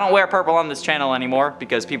 Like, I don't wear purple on this channel anymore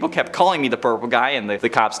because people kept calling me the Purple Guy, and the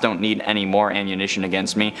cops don't need any more ammunition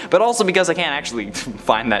against me, but also because I can't actually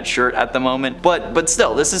find that shirt at the moment. But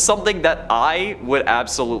still, this is something that I would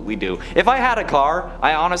absolutely do. If I had a car,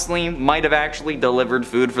 I honestly might have actually delivered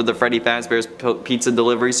food for the Freddy Fazbear's pizza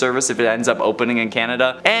delivery service if it ends up opening in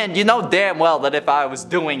Canada. And you know damn well that if I was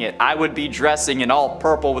doing it. I would be dressing in all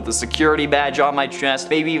purple with a security badge on my chest,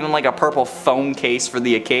 maybe even like a purple phone case for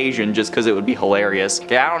the occasion, just because it would be hilarious.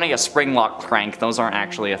 Okay, I don't need a Springlock crank. Those aren't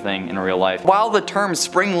actually a thing in real life. While the term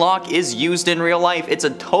Springlock is used in real life, it's a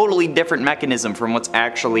totally different mechanism from what's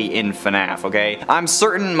actually in FNAF, okay? I'm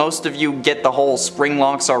certain most of you get the whole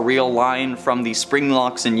Springlocks are real line from the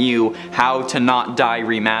Springlocks and You How to Not Die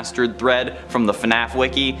Remastered thread from the FNAF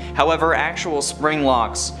wiki. However, actual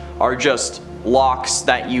Springlocks are just locks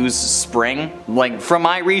that use spring. Like, from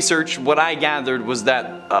my research, what I gathered was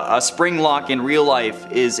that a spring lock in real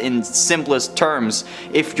life is, in simplest terms,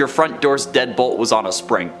 if your front door's deadbolt was on a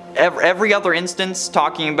spring. Every other instance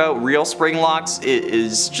talking about real spring locks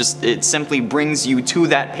is just, it simply brings you to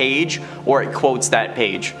that page, or it quotes that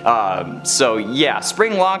page. So yeah,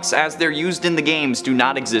 spring locks as they're used in the games do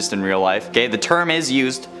not exist in real life. Okay, the term is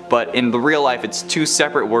used, but in the real life it's two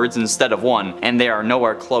separate words instead of one, and they are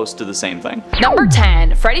nowhere close to the same thing. Number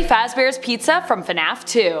 10. Freddy Fazbear's Pizza from FNAF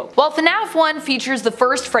 2. While FNAF 1 features the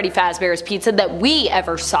first Freddy Fazbear's Pizza that we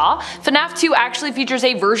ever saw, FNAF 2 actually features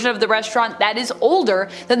a version of the restaurant that is older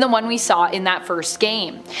than the one we saw in that first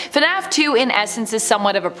game. FNAF 2 in essence is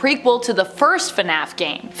somewhat of a prequel to the first FNAF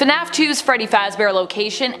game. FNAF 2's Freddy Fazbear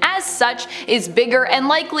location as such is bigger and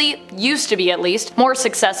likely, used to be at least, more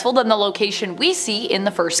successful than the location we see in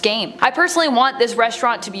the first game. I personally want this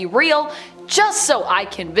restaurant to be real, just so I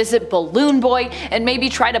can visit Balloon Boy and maybe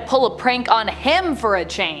try to pull a prank on him for a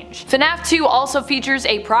change. FNAF 2 also features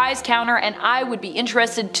a prize counter, and I would be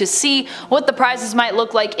interested to see what the prizes might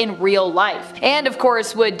look like in real life. And of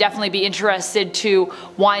course would definitely be interested to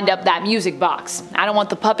wind up that music box. I don't want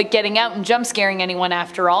the puppet getting out and jump scaring anyone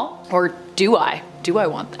after all. Or do I? Do I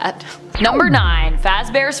want that? Number 9.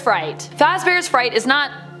 Fazbear's Fright. Fazbear's Fright is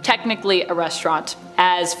not technically a restaurant,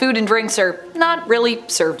 as food and drinks are not really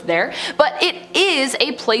served there, but it is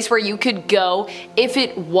a place where you could go if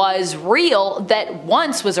it was real that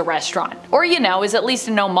once was a restaurant, or you know, is at least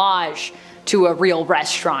an homage to a real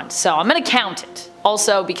restaurant, so I'm gonna count it.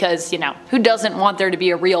 Also because, you know, who doesn't want there to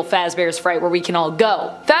be a real Fazbear's Fright where we can all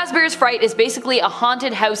go? Fazbear's Fright is basically a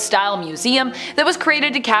haunted house style museum that was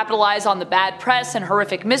created to capitalize on the bad press and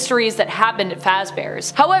horrific mysteries that happened at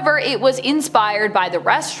Fazbear's. However, it was inspired by the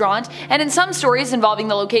restaurant, and in some stories involving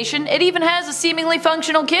the location, it even has a seemingly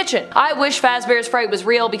functional kitchen. I wish Fazbear's Fright was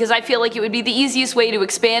real because I feel like it would be the easiest way to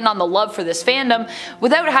expand on the love for this fandom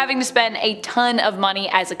without having to spend a ton of money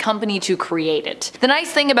as a company to create it. The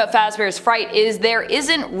nice thing about Fazbear's Fright is there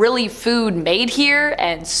isn't really food made here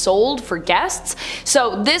and sold for guests,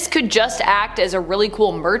 so this could just act as a really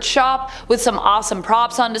cool merch shop with some awesome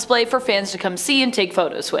props on display for fans to come see and take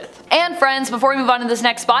photos with. And friends, before we move on to this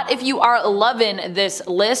next spot, if you are loving this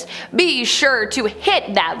list, be sure to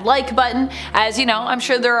hit that like button, as you know, I'm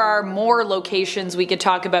sure there are more locations we could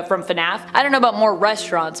talk about from FNAF. I don't know about more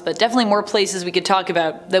restaurants, but definitely more places we could talk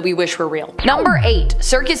about that we wish were real. Number 8.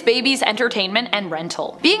 Circus Baby's Entertainment and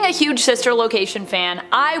Rental. Being a huge sister location fan,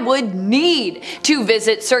 I would need to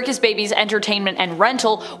visit Circus Baby's Entertainment and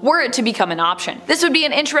Rental were it to become an option. This would be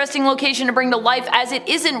an interesting location to bring to life, as it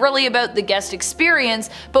isn't really about the guest experience,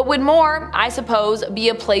 but would more, I suppose, be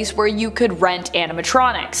a place where you could rent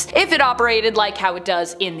animatronics, if it operated like how it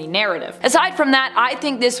does in the narrative. Aside from that, I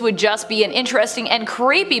think this would just be an interesting and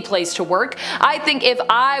creepy place to work. I think if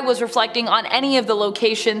I was reflecting on any of the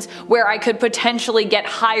locations where I could potentially get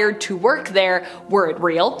hired to work there, were it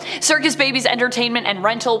real, Circus Baby's Entertainment and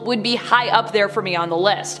Rental would be high up there for me on the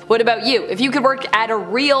list. What about you? If you could work at a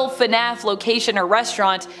real FNAF location or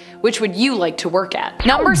restaurant, which would you like to work at?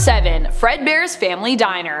 Number 7. Fredbear's Family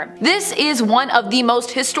Diner. This is one of the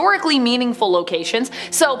most historically meaningful locations,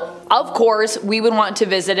 so of course we would want to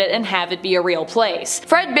visit it and have it be a real place.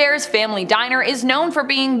 Fredbear's Family Diner is known for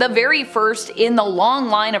being the very first in the long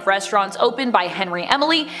line of restaurants opened by Henry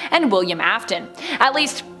Emily and William Afton. At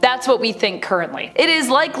least that's what we think currently. It is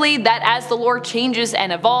likely that as the lore changes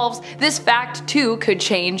and evolves, this fact too could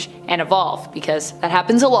change and evolve, because that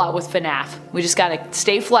happens a lot with FNAF. We just gotta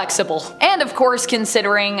stay flexible. And of course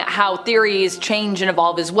considering how theories change and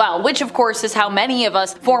evolve as well, which of course is how many of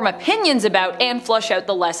us form opinions about and flush out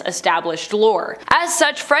the less established lore. As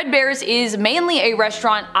such, Fredbear's is mainly a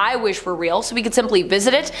restaurant I wish were real, so we could simply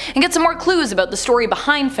visit it and get some more clues about the story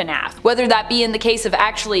behind FNAF. Whether that be in the case of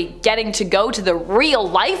actually getting to go to the real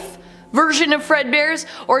life version of Fredbear's,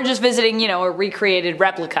 or just visiting, you know, a recreated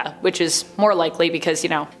replica, which is more likely because, you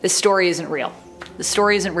know, this story isn't real. The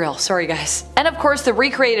story isn't real, sorry guys. And of course the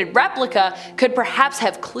recreated replica could perhaps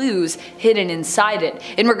have clues hidden inside it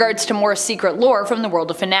in regards to more secret lore from the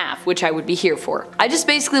world of FNAF, which I would be here for. I just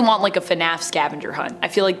basically want like a FNAF scavenger hunt. I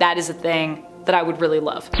feel like that is a thing that I would really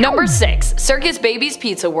love. Number 6. Circus Baby's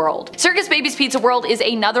Pizza World. Circus Baby's Pizza World is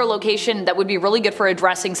another location that would be really good for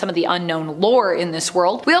addressing some of the unknown lore in this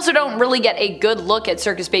world. We also don't really get a good look at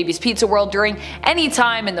Circus Baby's Pizza World during any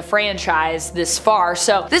time in the franchise this far,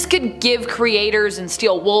 so this could give creators and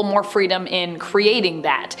Steel Wool more freedom in creating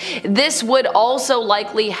that. This would also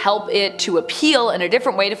likely help it to appeal in a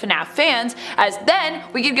different way to FNAF fans, as then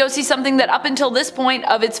we could go see something that up until this point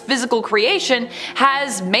of its physical creation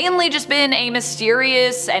has mainly just been a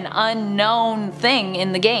mysterious and unknown thing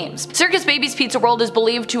in the games. Circus Baby's Pizza World is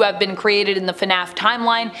believed to have been created in the FNAF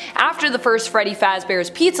timeline after the first Freddy Fazbear's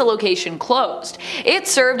Pizza location closed. It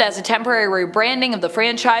served as a temporary rebranding of the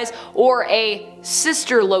franchise, or a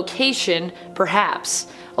sister location perhaps.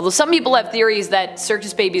 Although some people have theories that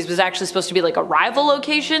Circus Baby's was actually supposed to be like a rival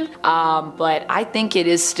location, but I think it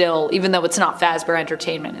is still, even though it's not Fazbear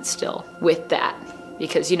Entertainment, it's still with that.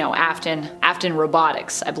 Because, you know, Afton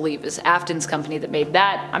Robotics, I believe, is Afton's company that made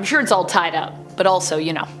that. I'm sure it's all tied up. But also,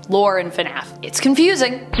 you know, lore and FNAF. It's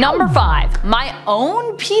confusing. Number 5. My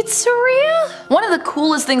own pizzeria? One of the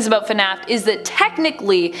coolest things about FNAF is that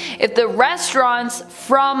technically, if the restaurants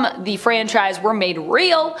from the franchise were made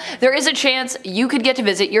real, there is a chance you could get to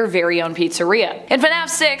visit your very own pizzeria. In FNAF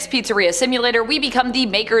 6 Pizzeria Simulator, we become the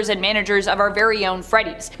makers and managers of our very own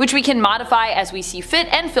Freddy's, which we can modify as we see fit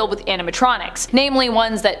and fill with animatronics, namely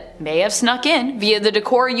ones that may have snuck in via the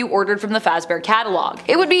decor you ordered from the Fazbear catalog.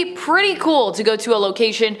 It would be pretty cool to go to a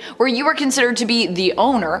location where you are considered to be the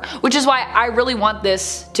owner, which is why I really want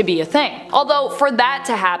this to be a thing. Although for that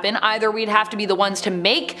to happen, either we'd have to be the ones to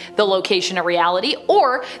make the location a reality,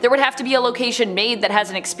 or there would have to be a location made that has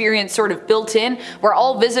an experience sort of built in where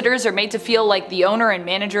all visitors are made to feel like the owner and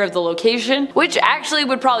manager of the location, which actually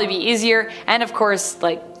would probably be easier and of course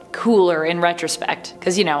like cooler in retrospect.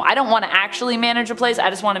 Because, you know, I don't want to actually manage a place, I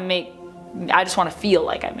just want to feel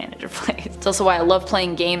like I manage a place. It's also why I love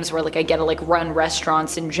playing games where like I get to like run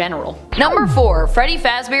restaurants in general. Number 4. Freddy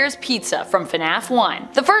Fazbear's Pizza from FNAF 1.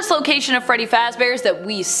 The first location of Freddy Fazbear's that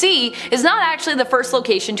we see is not actually the first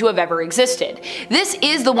location to have ever existed. This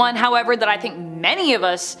is the one, however, that I think many of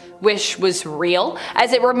us wish was real,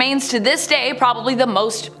 as it remains to this day probably the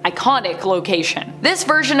most iconic location. This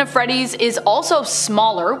version of Freddy's is also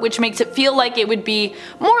smaller, which makes it feel like it would be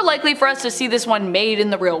more likely for us to see this one made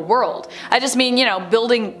in the real world. I just mean, you know,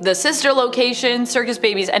 building the sister location, Circus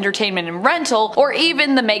Baby's Entertainment and Rental, or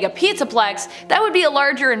even the Mega Pizzaplex, that would be a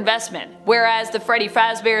larger investment, whereas the Freddy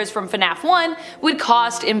Fazbear's from FNAF 1 would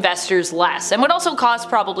cost investors less, and would also cost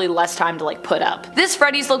probably less time to like put up. This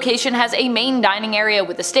Freddy's location has a main dining area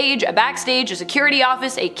with a stage, a backstage, a security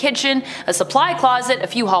office, a kitchen, a supply closet, a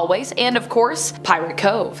few hallways, and of course, Pirate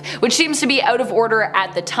Cove, which seems to be out of order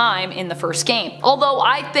at the time in the first game. Although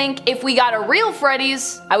I think if we got a real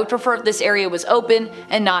Freddy's, I would prefer if this area was open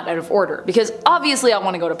and not out of order, because obviously I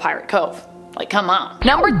want to go to Pirate Cove. Like, come on.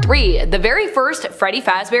 Number 3. The very first Freddy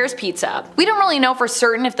Fazbear's Pizza. We don't really know for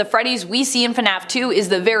certain if the Freddy's we see in FNAF 2 is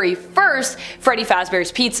the very first Freddy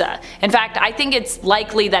Fazbear's Pizza. In fact, I think it's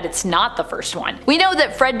likely that it's not the first one. We know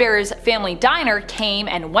that Fredbear's Family Diner came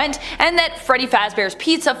and went, and that Freddy Fazbear's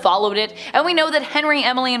Pizza followed it, and we know that Henry,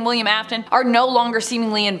 Emily, and William Afton are no longer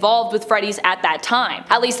seemingly involved with Freddy's at that time.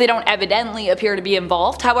 At least they don't evidently appear to be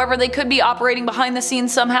involved. However, they could be operating behind the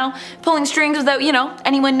scenes somehow, pulling strings without, you know,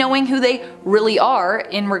 anyone knowing who they really are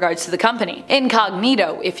in regards to the company.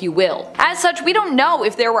 Incognito, if you will. As such, we don't know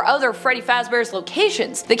if there were other Freddy Fazbear's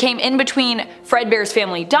locations that came in between Fredbear's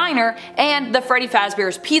Family Diner and the Freddy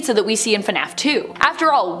Fazbear's Pizza that we see in FNAF 2.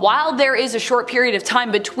 After all, while there is a short period of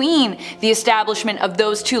time between the establishment of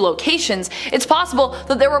those two locations, it's possible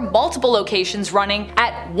that there were multiple locations running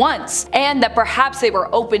at once, and that perhaps they were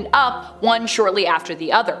opened up one shortly after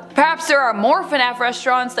the other. Perhaps there are more FNAF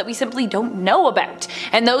restaurants that we simply don't know about,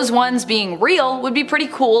 and those ones being real would be pretty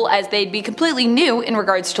cool, as they'd be completely new in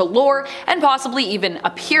regards to lore and possibly even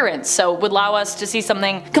appearance, so would allow us to see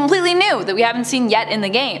something completely new that we haven't seen yet in the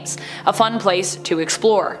games. A fun place to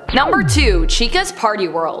explore. Number 2. Chica's Party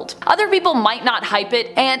World. Other people might not hype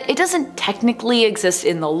it, and it doesn't technically exist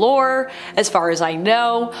in the lore as far as I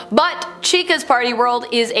know, but Chica's Party World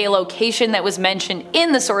is a location that was mentioned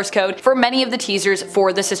in the source code for many of the teasers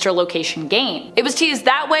for the sister location game. It was teased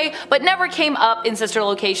that way, but never came up in sister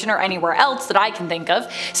location or anywhere else that I can think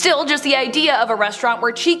of. Still, just the idea of a restaurant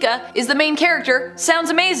where Chica is the main character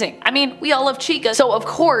sounds amazing. I mean, we all love Chica, so of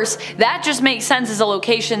course that just makes sense as a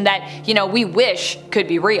location that, you know, we wish could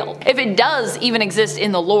be real. If it does even exist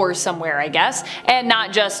in the lore somewhere, I guess, and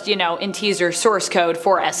not just, you know, in teaser source code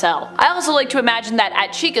for SL. I also like to imagine that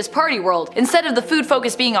at Chica's Party World, instead of the food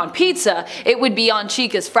focus being on pizza, it would be on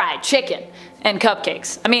Chica's fried chicken. And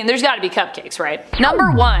cupcakes. I mean, there's gotta be cupcakes, right?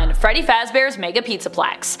 Number 1, Freddy Fazbear's Mega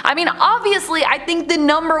Pizzaplex. I mean, obviously, I think the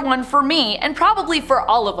number 1 for me, and probably for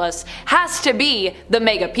all of us, has to be the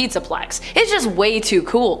Mega Pizzaplex. It's just way too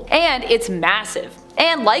cool. And it's massive.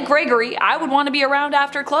 And like Gregory, I would want to be around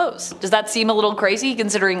after close. Does that seem a little crazy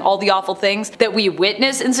considering all the awful things that we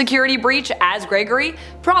witness in Security Breach as Gregory?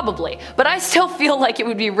 Probably, but I still feel like it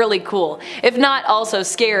would be really cool. If not also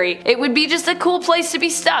scary, it would be just a cool place to be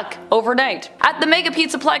stuck overnight. At the Mega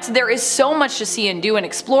Pizzaplex, there is so much to see and do and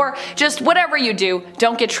explore. Just whatever you do,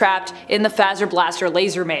 don't get trapped in the Phaser Blaster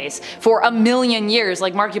laser maze for a million years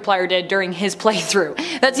like Markiplier did during his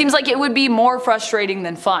playthrough. That seems like it would be more frustrating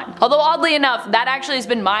than fun. Although oddly enough, that actually has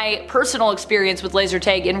been my personal experience with laser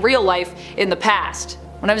tag in real life in the past.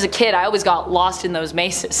 When I was a kid, I always got lost in those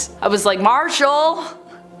mazes. I was like, Marshall,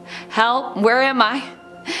 help, where am I?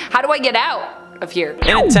 How do I get out of here?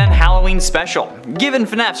 In a 10 Halloween special. Given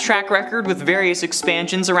FNAF's track record with various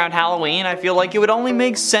expansions around Halloween, I feel like it would only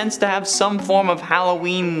make sense to have some form of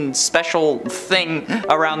Halloween special thing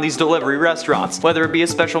around these delivery restaurants. Whether it be a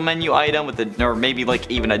special menu item with or maybe like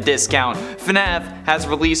even a discount. FNAF has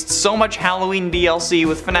released so much Halloween DLC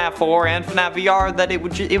with FNAF 4 and FNAF VR that it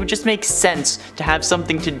would just make sense to have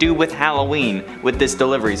something to do with Halloween with this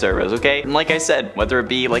delivery service, okay? And like I said, whether it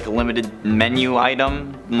be like a limited menu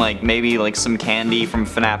item, like maybe like some candy from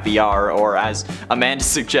FNAF VR, or as Amanda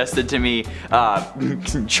suggested to me,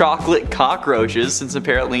 chocolate cockroaches, since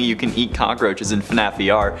apparently you can eat cockroaches in FNAF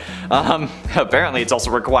VR. Apparently it's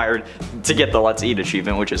also required to get the Let's Eat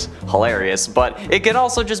achievement, which is hilarious, but it could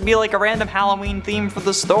also just be like a random Halloween theme for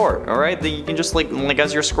the store, alright? That you can just like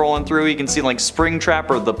as you're scrolling through, you can see like Springtrap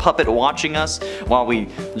or the puppet watching us while we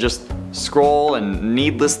just scroll and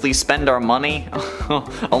needlessly spend our money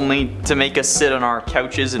only to make us sit on our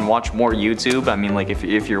couches and watch more YouTube. I mean, like if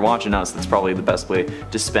you're watching us, that's probably the best way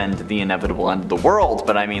to spend the inevitable end of the world,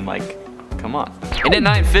 but I mean, like, come on. And at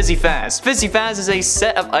 9, Fizzy Faz. Fizzy Faz is a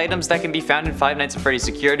set of items that can be found in Five Nights at Freddy's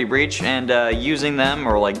Security Breach, and using them,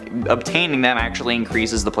 or like obtaining them, actually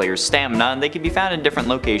increases the player's stamina, and they can be found in different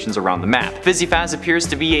locations around the map. Fizzy Faz appears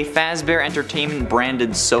to be a Fazbear Entertainment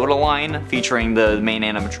branded soda line, featuring the main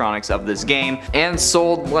animatronics of this game, and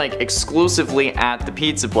sold like exclusively at the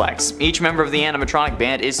Pizzaplex. Each member of the animatronic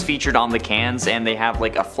band is featured on the cans, and they have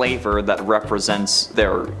like a flavor that represents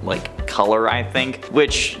their like color, I think,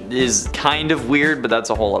 which is kind of weird, but that's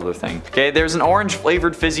a whole other thing. Okay, there's an orange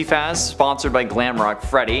flavored Fizzy Faz sponsored by Glamrock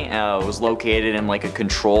Freddy. It was located in like a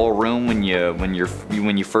control room when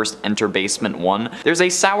you first enter basement 1. There's a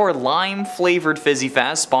sour lime flavored Fizzy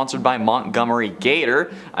Faz sponsored by Montgomery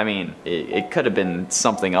Gator. I mean, it could have been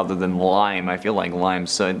something other than lime. I feel like lime,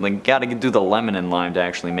 so like gotta do the lemon and lime to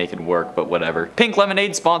actually make it work, but whatever. Pink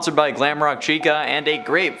lemonade sponsored by Glamrock Chica, and a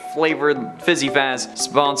grape flavored Fizzy Faz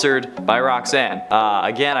sponsored by Roxanne.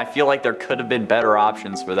 Again, I feel like there could have been better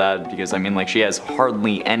options for that, because I mean, like, she has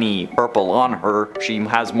hardly any purple on her. She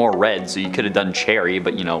has more red, so you could have done cherry,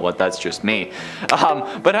 but you know what, that's just me.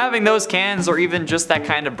 But having those cans, or even just that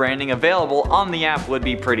kind of branding available on the app, would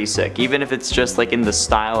be pretty sick, even if it's just like in the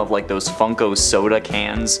style of like those Funko soda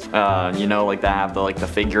cans, you know, like that have the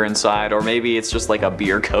figure inside, or maybe it's just like a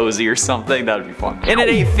beer cozy or something. That would be fun. And at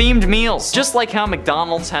 8, themed meals. Just like how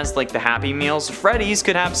McDonald's has like the Happy Meals, Freddy's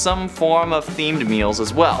could have some form of themed meals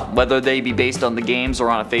as well, whether they be based on the games or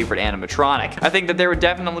on a favorite animatronic. I think that there would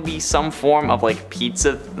definitely be some form of like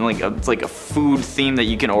pizza, it's like a food theme that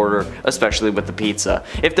you can order, especially with the pizza.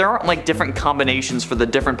 If there aren't like different combinations for the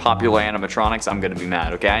different popular animatronics, I'm gonna be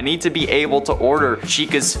mad, okay? I need to be able to order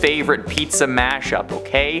Chica's favorite pizza mashup,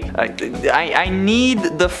 okay? I need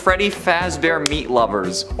the Freddy Fazbear Meat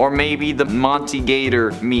Lovers, or maybe the Monty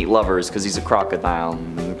Gator Meat Lovers, because he's a crocodile.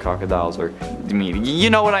 Crocodiles are meat. You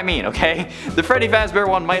know what I mean, okay? The Freddy Fazbear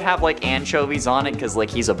one might have like anchovies on it, because like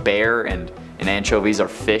he's a bear and anchovies are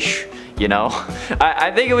fish, you know?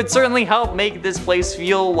 I think it would certainly help make this place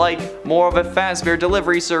feel like more of a Fazbear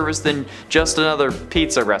delivery service than just another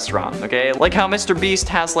pizza restaurant, okay? Like how Mr. Beast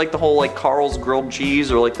has like the whole like Carl's grilled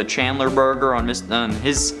cheese, or like the Chandler burger on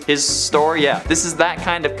his store. Yeah, this is that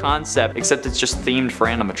kind of concept, except it's just themed for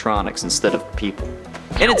animatronics instead of people.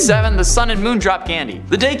 And at 7, the Sun and Moon Drop Candy.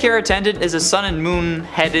 The daycare attendant is a sun and moon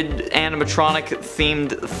headed animatronic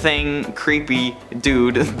themed thing, creepy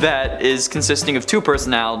dude that is consisting of 2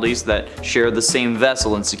 personalities that share the same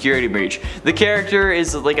vessel in Security Breach. The character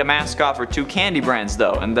is like a mascot for 2 candy brands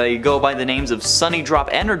though, and they go by the names of Sunny Drop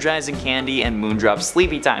Energizing Candy and Moon Drop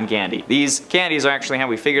Sleepy Time Candy. These candies are actually how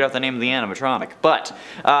we figured out the name of the animatronic, but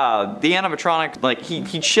the animatronic, like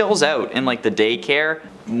he chills out in like the daycare,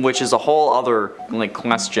 which is a whole other like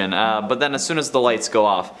question. But then as soon as the lights go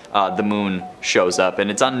off, the moon shows up,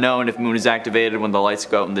 and it's unknown if moon is activated when the lights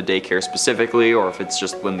go out in the daycare specifically, or if it's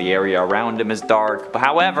just when the area around him is dark. But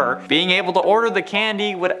however, being able to order the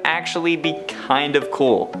candy would actually be kind of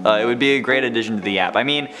cool. It would be a great addition to the app. I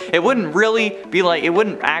mean, it wouldn't really be like, it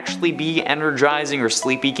wouldn't actually be energizing or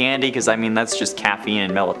sleepy candy, because I mean, that's just caffeine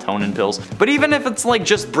and melatonin pills. But even if it's like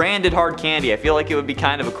just branded hard candy, I feel like it would be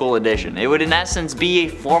kind of a cool addition. It would in essence be a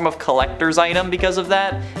form of collector's item because of that,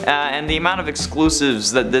 and the amount of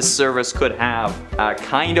exclusives that this service could have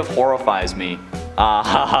kind of horrifies me.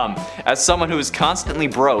 As someone who is constantly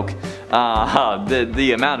broke,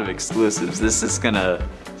 the amount of exclusives, this is gonna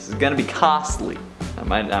be costly.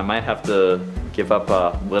 I might have to give up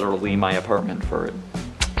literally my apartment for it.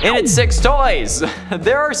 In its 6 toys!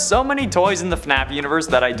 There are so many toys in the FNAF universe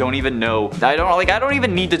that I don't even know. I don't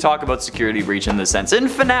even need to talk about security breach in this sense. In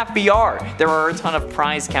FNAF VR, there are a ton of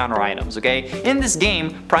prize counter items, okay? In this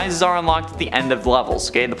game, prizes are unlocked at the end of levels,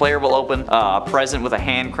 okay? The player will open a present with a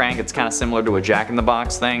hand crank. It's kind of similar to a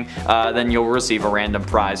Jack-in-the-Box thing. Then you'll receive a random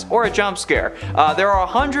prize or a jump scare. There are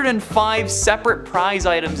 105 separate prize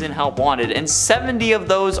items in Help Wanted, and 70 of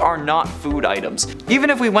those are not food items. Even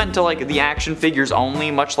if we went to like the action figures only,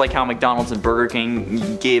 much like how McDonald's and Burger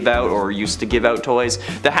King gave out or used to give out toys,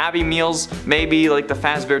 the Happy Meals, maybe like the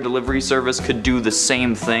Fazbear delivery service could do the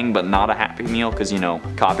same thing, but not a Happy Meal, because you know,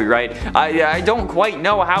 copyright. I don't quite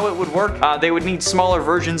know how it would work. They would need smaller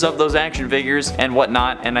versions of those action figures and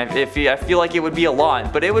whatnot, and I feel like it would be a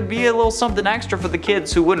lot, but it would be a little something extra for the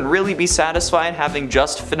kids who wouldn't really be satisfied having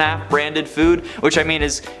just FNAF branded food, which I mean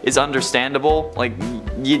is understandable. Like,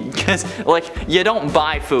 you don't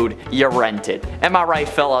buy food, you rent it. Am I right,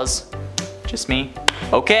 fellas? Just me?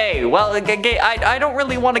 Okay, well, I don't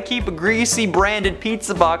really want to keep a greasy branded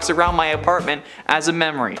pizza box around my apartment as a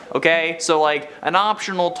memory, okay? So like, an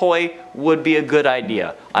optional toy would be a good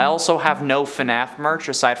idea. I also have no FNAF merch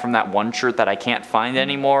aside from that one shirt that I can't find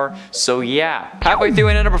anymore, so yeah. Halfway through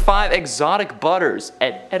into number 5, exotic butters.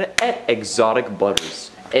 Exotic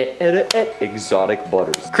butters. Exotic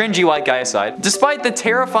butters. Cringy white guy aside, despite the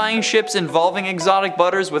terrifying ships involving exotic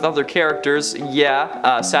butters with other characters,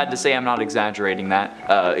 yeah, sad to say I'm not exaggerating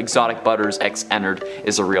that. Exotic butters X entered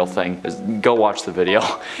is a real thing. Go watch the video.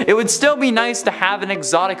 It would still be nice to have an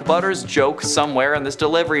exotic butters joke somewhere in this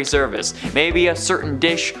delivery service. Maybe a certain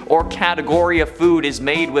dish or category of food is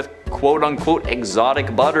made with quote-unquote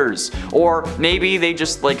exotic butters, or maybe they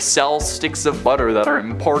just like sell sticks of butter that are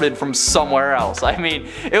imported from somewhere else. I mean,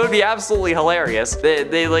 it would be absolutely hilarious.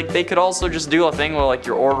 They could also just do a thing where like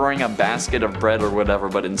you're ordering a basket of bread or whatever,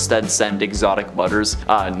 but instead send exotic butters,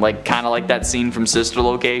 like kind of like that scene from Sister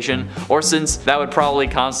Location. Or since that would probably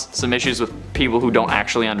cause some issues with people who don't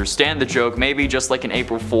actually understand the joke, maybe just like an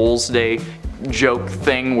April Fool's Day joke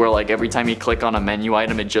thing where like every time you click on a menu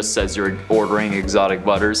item it just says you're ordering exotic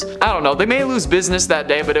butters. I don't know, they may lose business that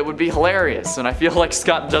day, but it would be hilarious, and I feel like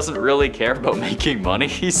Scott doesn't really care about making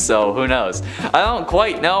money, so who knows. I don't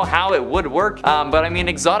quite know how it would work, but I mean,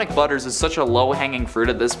 exotic butters is such a low-hanging fruit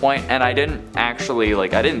at this point, and I didn't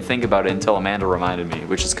think about it until Amanda reminded me,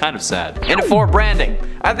 which is kind of sad. And for branding,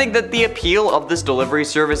 I think that the appeal of this delivery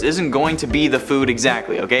service isn't going to be the food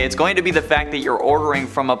exactly, okay? It's going to be the fact that you're ordering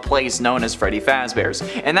from a place known as Freddy Fazbear's,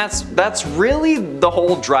 and that's really the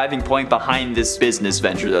whole driving point behind this business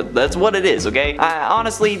venture. That's what it is, okay?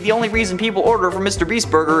 Honestly, the only reason people order from Mr.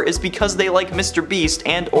 Beast Burger is because they like Mr. Beast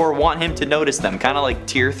and or want him to notice them, kind of like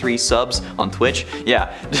tier 3 subs on Twitch.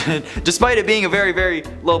 Yeah, despite it being a very, very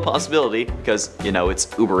low possibility, because, you know, it's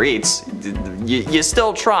Uber Eats, you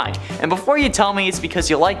still try. And before you tell me it's because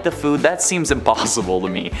you like the food, that seems impossible to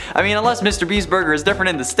me. I mean, unless Mr. Beast Burger is different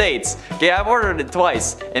in the States. Okay, I've ordered it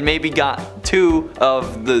twice and maybe got a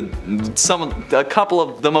couple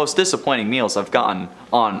of the most disappointing meals I've gotten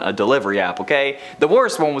on a delivery app, okay? The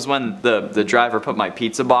worst one was when the driver put my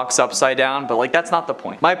pizza box upside down, but like that's not the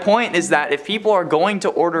point. My point is that if people are going to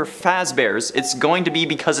order Fazbear's, it's going to be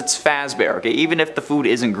because it's Fazbear, okay? Even if the food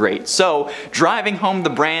isn't great. So driving home the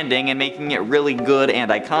branding and making it really good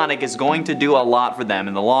and iconic is going to do a lot for them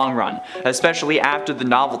in the long run, especially after the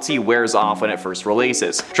novelty wears off when it first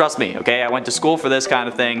releases. Trust me, okay? I went to school for this kind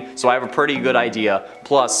of thing, so I have a pretty good idea.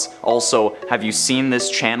 Plus, also, have you seen this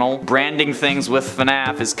channel? Branding things with FNAF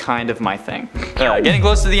FNAF is kind of my thing. Getting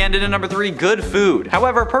close to the end in number 3, good food.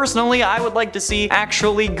 However, personally, I would like to see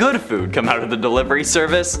actually good food come out of the delivery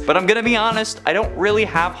service, but I'm gonna be honest, I don't really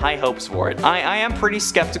have high hopes for it. I am pretty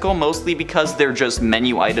skeptical, mostly because they're just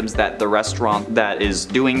menu items that the restaurant that is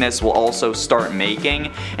doing this will also start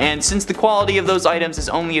making, and since the quality of those items is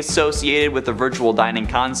only associated with the virtual dining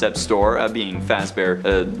concept store, being Fazbear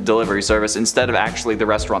delivery service, instead of actually the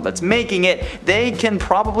restaurant that's making it, they can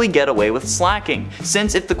probably get away with slacking.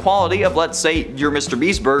 Since if the quality of, let's say, your Mr.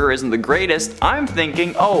 Beast burger isn't the greatest, I'm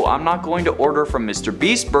thinking, oh, I'm not going to order from Mr.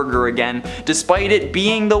 Beast burger again, despite it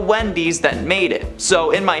being the Wendy's that made it.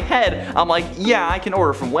 So in my head, I'm like, yeah, I can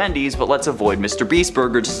order from Wendy's, but let's avoid Mr. Beast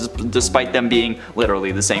burger despite them being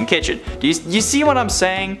literally the same kitchen. Do you see what I'm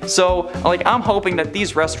saying? So, like, I'm hoping that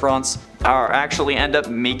these restaurants are actually end up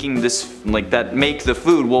making this, like, that make the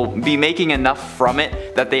food will be making enough from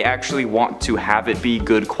it that they actually want to have it be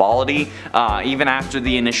good quality, even after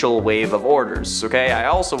the initial wave of orders, okay? I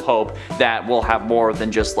also hope that we'll have more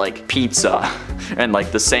than just like pizza and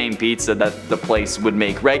like the same pizza that the place would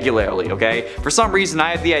make regularly, okay? For some reason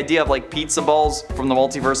I had the idea of like pizza balls from the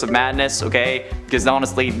Multiverse of Madness, okay? Because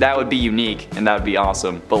honestly that would be unique and that would be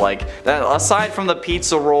awesome. But like, that, aside from the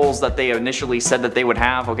pizza rolls that they initially said that they would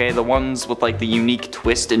have, okay, the ones with like the unique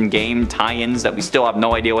twist and game tie-ins that we still have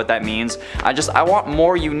no idea what that means, I want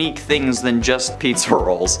more unique things than just pizza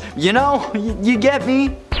rolls. You know? You get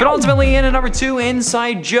me? But ultimately in at number 2,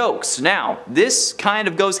 inside jokes. Now, this kind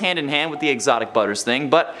of goes hand in hand with the exotic butters thing,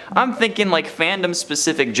 but I'm thinking like fandom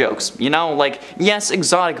specific jokes. You know, like, yes,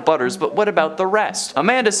 exotic butters, but what about the rest?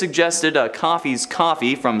 Amanda suggested Coffee's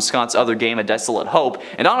Coffee from Scott's other game, A Desolate Hope,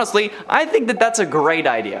 and honestly, I think that that's a great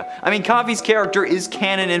idea. I mean, Coffee's character is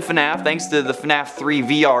canon in FNAF thanks to the FNAF 3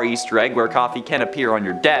 VR Easter egg where Coffee can appear on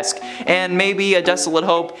your desk, and maybe A Desolate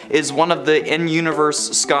Hope is one of the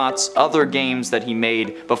in-universe Scott's other games that he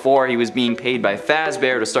made before he was being paid by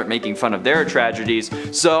Fazbear to start making fun of their tragedies,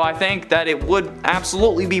 so I think that it would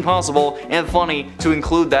absolutely be possible and funny to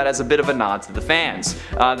include that as a bit of a nod to the fans.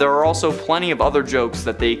 There are also plenty of other jokes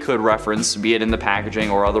that they could reference, be it in the packaging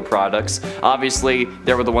or other products. Obviously,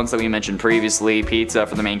 there were the ones that we mentioned previously, pizza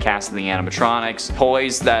for the main cast of the animatronics,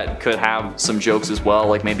 toys that could have some jokes as well,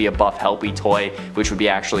 like maybe a Buff Helpy toy, which would be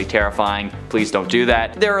actually terrifying. Please don't do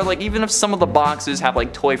that. There are like, even if some of the boxes have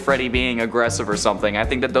like Toy Freddy being aggressive or something, I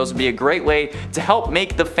think that those would be a great way to help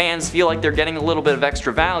make the fans feel like they're getting a little bit of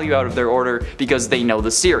extra value out of their order because they know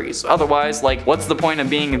the series. Otherwise, like, what's the point of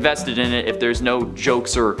being invested in it if there's no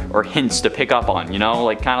jokes or hints to pick up on, you know?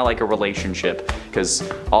 Like, kind of like a relationship, because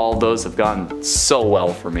all those have gone so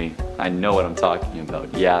well for me. I know what I'm talking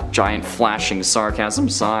about. Yeah, giant flashing sarcasm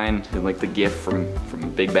sign, like the gif from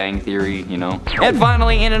Big Bang Theory, you know? And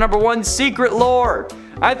finally, in at number 1, secret lore.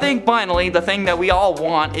 I think finally the thing that we all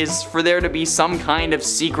want is for there to be some kind of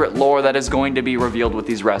secret lore that is going to be revealed with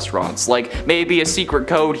these restaurants. Like maybe a secret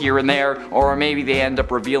code here and there, or maybe they end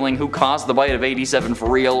up revealing who caused the bite of 87 for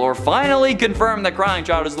real, or finally confirm that Crying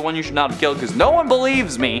Child is the one you should not have killed because no one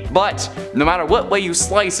believes me. But no matter what way you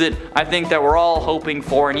slice it, I think that we're all hoping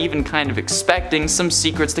for and even kind of expecting some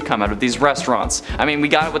secrets to come out of these restaurants. I mean, we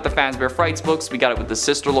got it with the Fazbear Frights books, we got it with the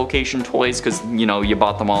sister location toys because, you know, you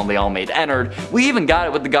bought them all and they all made Ennard. We even got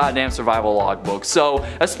it with the goddamn survival logbook. So,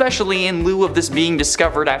 especially in lieu of this being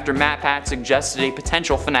discovered after MatPat suggested a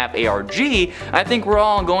potential FNAF ARG, I think we're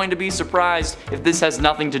all going to be surprised if this has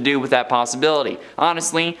nothing to do with that possibility.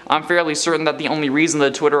 Honestly, I'm fairly certain that the only reason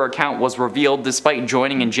the Twitter account was revealed despite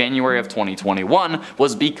joining in January of 2021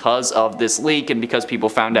 was because of this leak and because people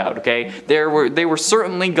found out, okay? They were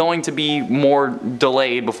certainly going to be more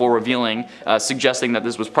delayed before revealing, suggesting that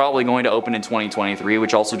this was probably going to open in 2023,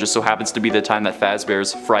 which also just so happens to be the time that Fazbear's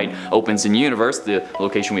Fright opens in Universe, the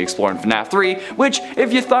location we explore in FNAF 3, which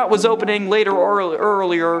if you thought was opening later or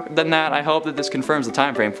earlier than that, I hope that this confirms the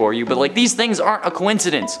time frame for you, but like these things aren't a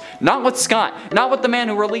coincidence. Not with Scott, not with the man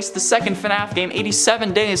who released the second FNAF game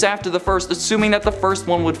 87 days after the first, assuming that the first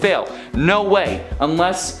one would fail. No way,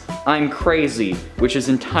 unless I'm crazy, which is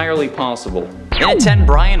entirely possible. In at 10,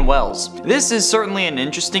 Brian Wells. This is certainly an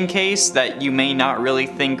interesting case that you may not really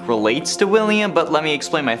think relates to William, but let me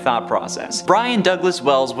explain my thought process. Brian Douglas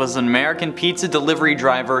Wells was an American pizza delivery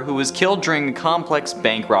driver who was killed during a complex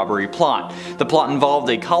bank robbery plot. The plot involved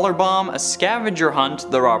a collar bomb, a scavenger hunt,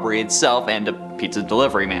 the robbery itself, and a pizza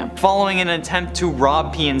delivery man. Following an attempt to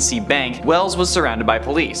rob PNC Bank, Wells was surrounded by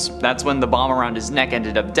police. That's when the bomb around his neck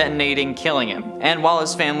ended up detonating, killing him. And while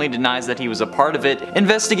his family denies that he was a part of it,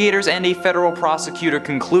 investigators and a federal prosecutor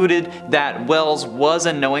concluded that Wells was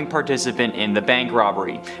a knowing participant in the bank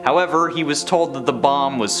robbery. However, he was told that the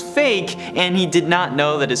bomb was fake, and he did not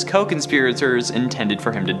know that his co-conspirators intended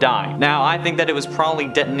for him to die. Now, I think that it was probably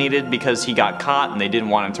detonated because he got caught and they didn't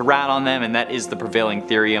want him to rat on them, and that is the prevailing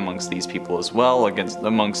theory amongst these people as well,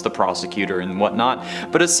 amongst the prosecutor and whatnot.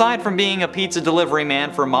 But aside from being a pizza delivery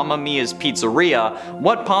man for Mamma Mia's Pizzeria,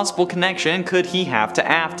 what possible connection could he have to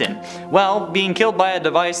Afton? Well, being killed by a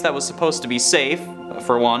device that was supposed to be safe,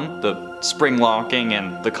 for one, the spring locking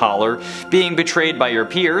and the collar, being betrayed by your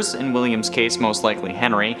peers, in William's case most likely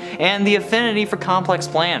Henry, and the affinity for complex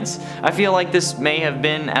plans. I feel like this may have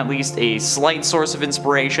been at least a slight source of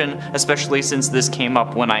inspiration, especially since this came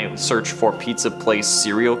up when I searched for pizza place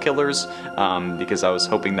serial killers, because I was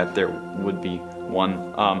hoping that there would be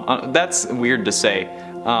one. That's weird to say.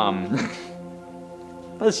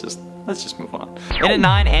 Let's just move on. In at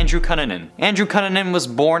 9, Andrew Cunanan. Andrew Cunanan was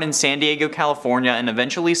born in San Diego, California, and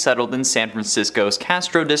eventually settled in San Francisco's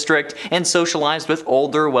Castro district and socialized with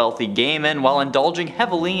older, wealthy gay men while indulging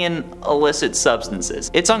heavily in illicit substances.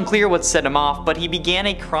 It's unclear what set him off, but he began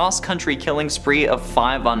a cross-country killing spree of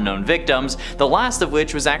 5 unknown victims, the last of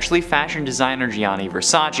which was actually fashion designer Gianni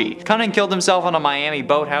Versace. Cunanan killed himself on a Miami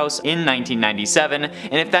boathouse in 1997,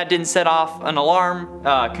 and if that didn't set off an alarm,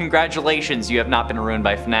 congratulations, you have not been ruined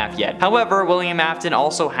by Fnaf yet. However, William Afton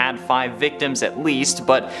also had 5 victims at least,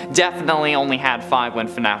 but definitely only had 5 when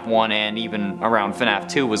Fnaf 1 and even around Fnaf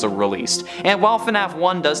 2 was released. And while Fnaf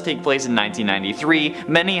 1 does take place in 1993,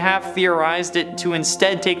 many have theorized it to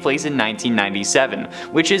instead take place in 1997,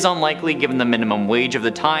 which is unlikely given the minimum wage of the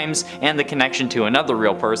times and the connection to another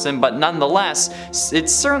real person, but nonetheless,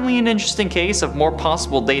 it's certainly an interesting case of more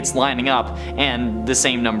possible dates lining up and the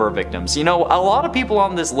same number of victims. You know, a lot of people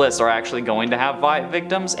on this list are actually going to have 5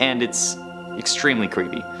 victims, and it's extremely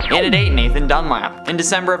creepy. And at 8, Nathan Dunlap. In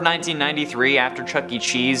December of 1993, after Chuck E.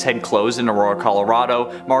 Cheese had closed in Aurora,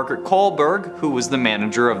 Colorado, Margaret Kohlberg, who was the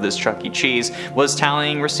manager of this Chuck E. Cheese, was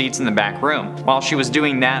tallying receipts in the back room. While she was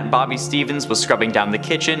doing that, Bobby Stevens was scrubbing down the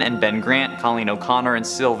kitchen, and Ben Grant, Colleen O'Connor, and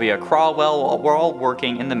Sylvia Crawwell were all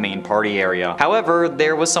working in the main party area. However,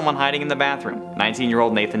 there was someone hiding in the bathroom,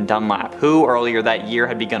 19-year-old Nathan Dunlap, who earlier that year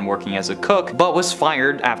had begun working as a cook, but was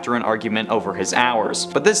fired after an argument over his hours.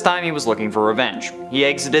 But this time he was looking for revenge. He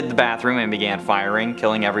exited the bathroom and began firing,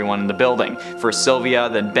 killing everyone in the building. First Sylvia,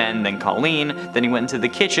 then Ben, then Colleen, then he went into the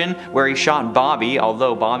kitchen where he shot Bobby,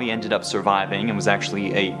 although Bobby ended up surviving and was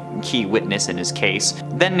actually a key witness in his case.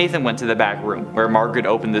 Then Nathan went to the back room, where Margaret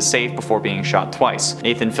opened the safe before being shot twice.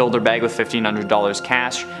 Nathan filled her bag with $1,500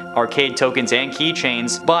 cash, arcade tokens, and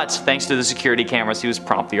keychains, but thanks to the security cameras he was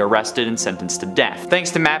promptly arrested and sentenced to death.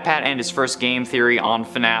 Thanks to MatPat and his first game theory on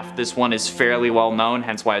Fnaf, this one is fairly well known,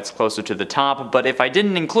 hence why it's closer to the top, but if I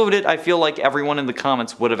didn't include it, I feel like everyone in the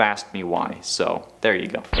comments would have asked me why, so there you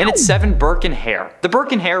go. And at 7, Burke and Hare. The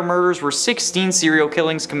Burke and Hare murders were 16 serial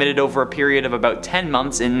killings committed over a period of about 10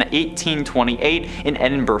 months in 1828 in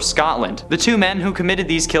Edinburgh, Scotland. The 2 men who committed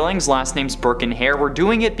these killings, last names Burke and Hare, were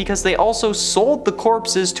doing it because they also sold the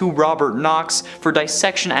corpses to Robert Knox for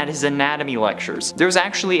dissection at his anatomy lectures. There's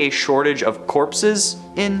actually a shortage of corpses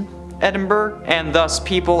in Edinburgh, and thus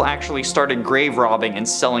people actually started grave robbing and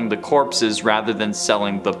selling the corpses rather than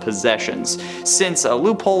selling the possessions, since a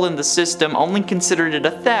loophole in the system only considered it a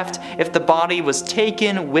theft if the body was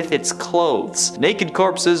taken with its clothes. Naked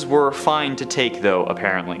corpses were fine to take though,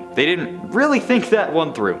 apparently. They didn't really think that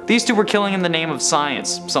one through. These 2 were killing in the name of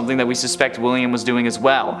science, something that we suspect William was doing as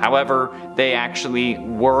well. However, they actually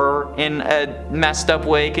were, in a messed up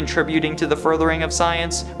way, contributing to the furthering of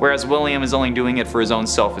science, whereas William is only doing it for his own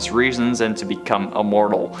selfish reasons and to become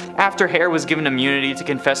immortal. After Hare was given immunity to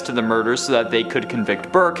confess to the murders so that they could convict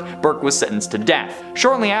Burke, Burke was sentenced to death.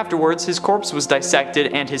 Shortly afterwards, his corpse was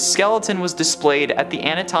dissected and his skeleton was displayed at the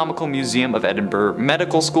Anatomical Museum of Edinburgh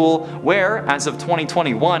Medical School, where, as of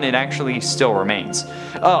 2021, it actually still remains.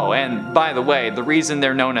 Oh, and by the way, the reason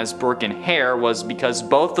they're known as Burke and Hare was because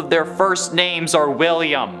both of their first names are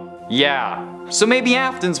William. Yeah. So maybe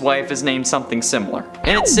Afton's wife is named something similar.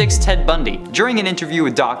 And at 6, Ted Bundy. During an interview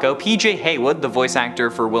with Daco, PJ Haywood, the voice actor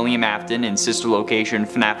for William Afton in Sister Location,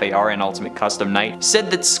 Fnaf AR, and Ultimate Custom Night, said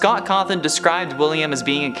that Scott Cawthon described William as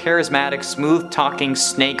being a charismatic, smooth-talking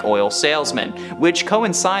snake oil salesman, which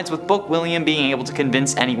coincides with Book William being able to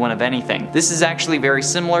convince anyone of anything. This is actually very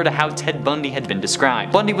similar to how Ted Bundy had been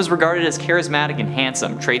described. Bundy was regarded as charismatic and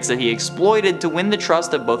handsome, traits that he exploited to win the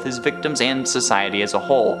trust of both his victims and society as a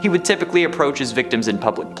whole. He would typically approach his victims in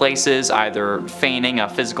public places, either feigning a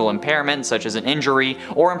physical impairment such as an injury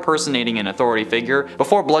or impersonating an authority figure,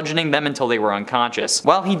 before bludgeoning them until they were unconscious.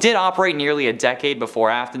 While he did operate nearly a decade before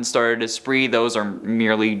Afton started his spree, those are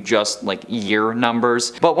merely just like year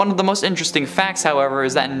numbers. But one of the most interesting facts, however,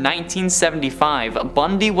 is that in 1975,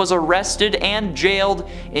 Bundy was arrested and jailed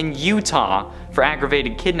in Utah for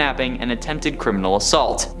aggravated kidnapping and attempted criminal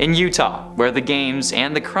assault. In Utah, where the games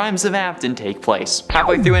and the crimes of Afton take place.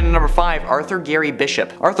 Halfway through into number 5, Arthur Gary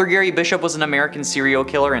Bishop. Arthur Gary Bishop was an American serial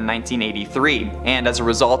killer in 1983, and as a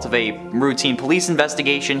result of a routine police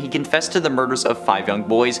investigation, he confessed to the murders of 5 young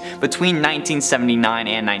boys between 1979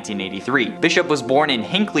 and 1983. Bishop was born in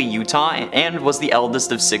Hinckley, Utah, and was the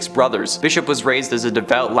eldest of 6 brothers. Bishop was raised as a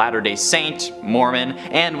devout Latter-day Saint, Mormon,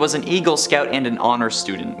 and was an Eagle Scout and an honors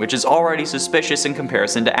student, which is already suspicious in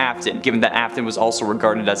comparison to Afton, given that Afton was also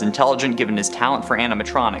regarded as intelligent given his talent for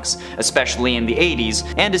animatronics, especially in the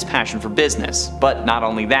 80s, and his passion for business. But not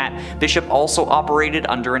only that, Bishop also operated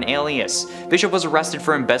under an alias. Bishop was arrested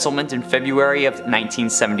for embezzlement in February of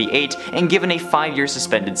 1978 and given a 5-year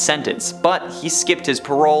suspended sentence, but he skipped his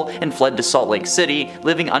parole and fled to Salt Lake City,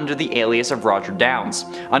 living under the alias of Roger Downs.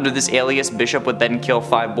 Under this alias, Bishop would then kill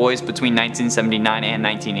 5 boys between 1979 and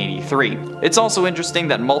 1983. It's also interesting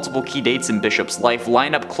that multiple key dates in Bishop's life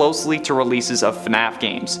line up closely to releases of Fnaf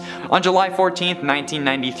games. On July 14th,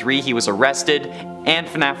 1993, he was arrested, and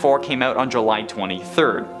Fnaf 4 came out on July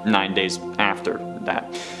 23rd, 9 days after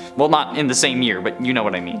that. Well, not in the same year, but you know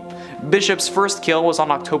what I mean. Bishop's first kill was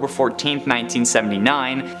on October 14th,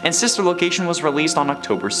 1979, and Sister Location was released on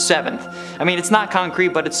October 7th. I mean, it's not concrete,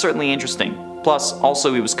 but it's certainly interesting. Plus,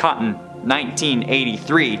 also he was caught in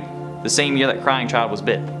 1983, the same year that Crying Child was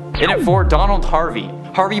bit. In at 4, Donald Harvey.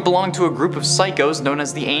 Harvey belonged to a group of psychos known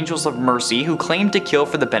as the Angels of Mercy who claimed to kill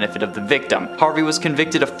for the benefit of the victim. Harvey was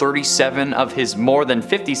convicted of 37 of his more than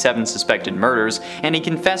 57 suspected murders, and he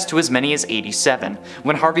confessed to as many as 87.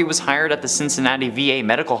 When Harvey was hired at the Cincinnati VA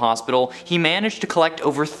Medical Hospital, he managed to collect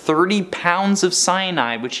over 30 pounds of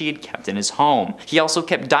cyanide which he had kept in his home. He also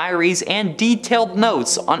kept diaries and detailed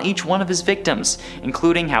notes on each one of his victims,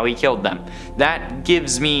 including how he killed them. That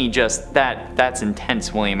gives me just that's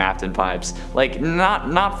intense William Afton vibes. Like,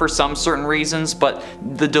 not for some certain reasons, but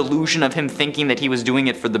the delusion of him thinking that he was doing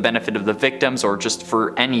it for the benefit of the victims or just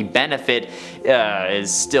for any benefit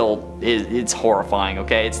it's horrifying,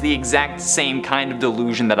 okay? It's the exact same kind of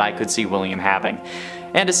delusion that I could see William having.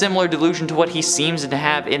 And a similar delusion to what he seems to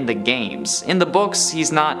have in the games. In the books,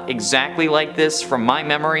 he's not exactly like this from my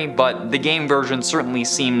memory, but the game version certainly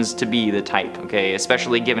seems to be the type, okay?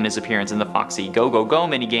 Especially given his appearance in the Foxy Go Go Go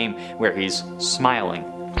minigame where he's smiling.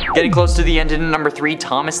 Getting close to the end in number 3,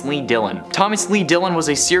 Thomas Lee Dillon. Thomas Lee Dillon was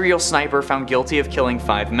a serial sniper found guilty of killing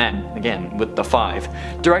 5 men, again with the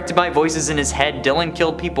 5. Directed by voices in his head, Dillon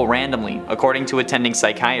killed people randomly. According to attending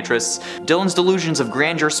psychiatrists, Dillon's delusions of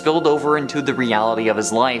grandeur spilled over into the reality of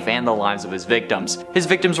his life and the lives of his victims. His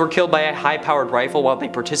victims were killed by a high-powered rifle while they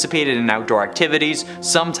participated in outdoor activities,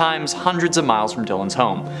 sometimes hundreds of miles from Dillon's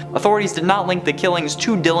home. Authorities did not link the killings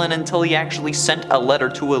to Dillon until he actually sent a letter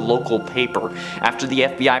to a local paper. After the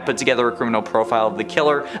FBI put together a criminal profile of the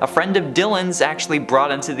killer, a friend of Dillon's actually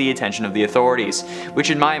brought it to the attention of the authorities, which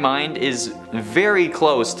in my mind is very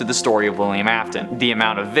close to the story of William Afton. The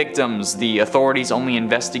amount of victims, the authorities only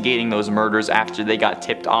investigating those murders after they got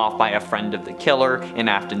tipped off by a friend of the killer, in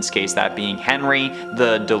Afton's case that being Henry,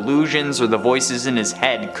 the delusions or the voices in his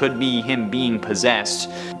head could be him being possessed.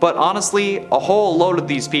 But honestly, a whole load of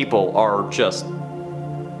these people are just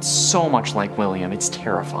so much like William, it's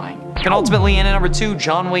terrifying. And ultimately in at number 2,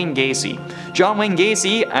 John Wayne Gacy. John Wayne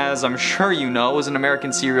Gacy, as I'm sure you know, was an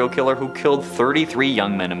American serial killer who killed 33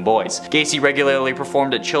 young men and boys. Gacy regularly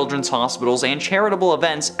performed at children's hospitals and charitable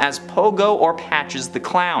events as Pogo or Patches the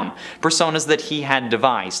Clown, personas that he had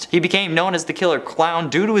devised. He became known as the Killer Clown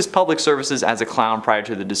due to his public services as a clown prior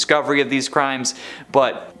to the discovery of these crimes,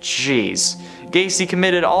 but jeez. Gacy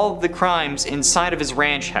committed all of the crimes inside of his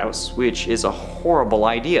ranch house, which is a horrible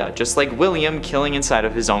idea, just like William killing inside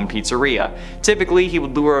of his own pizzeria. Typically, he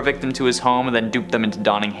would lure a victim to his home and then dupe them into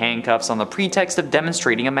donning handcuffs on the pretext of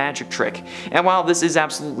demonstrating a magic trick. And while this is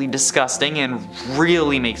absolutely disgusting and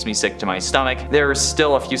really makes me sick to my stomach, there are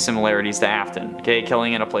still a few similarities to Afton. Okay,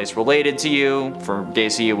 killing in a place related to you. For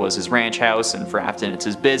Gacy it was his ranch house, and for Afton it's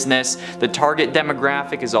his business. The target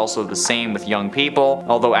demographic is also the same with young people,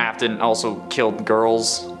 although Afton also killed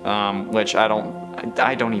girls, which I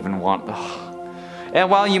don't even want. Ugh. And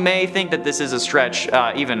while you may think that this is a stretch,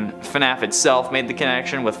 even Fnaf itself made the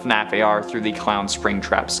connection with Fnaf AR through the clown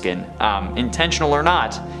Springtrap skin. Intentional or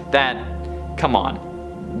not, come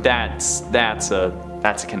on, that's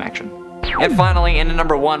a connection. And finally, in at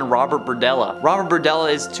number 1, Robert Berdella. Robert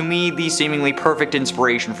Berdella is, to me, the seemingly perfect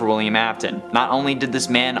inspiration for William Afton. Not only did this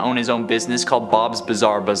man own his own business called Bob's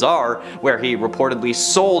Bizarre Bazaar, where he reportedly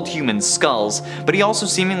sold human skulls, but he also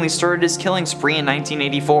seemingly started his killing spree in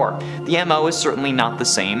 1984. The MO is certainly not the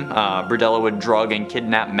same. Berdella would drug and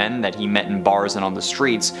kidnap men that he met in bars and on the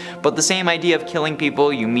streets, but the same idea of killing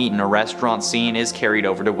people you meet in a restaurant scene is carried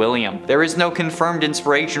over to William. There is no confirmed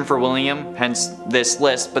inspiration for William, hence this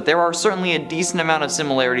list, but there are certainly a decent amount of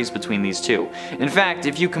similarities between these two. In fact,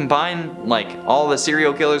 if you combine like all the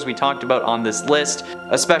serial killers we talked about on this list,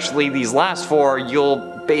 especially these last 4,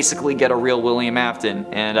 you'll basically get a real William Afton,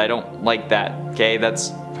 and I don't like that, okay? That's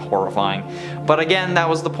horrifying. But again, that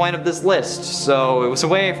was the point of this list, so it was a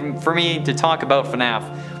way for me to talk about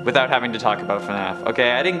FNAF without having to talk about FNAF.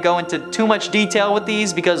 Okay, I didn't go into too much detail with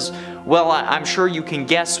these because, well, I'm sure you can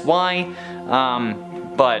guess why,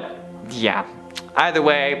 but yeah. Either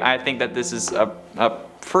way, I think that this is a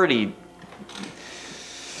pretty...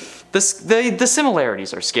 The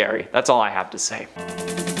similarities are scary, that's all I have to say.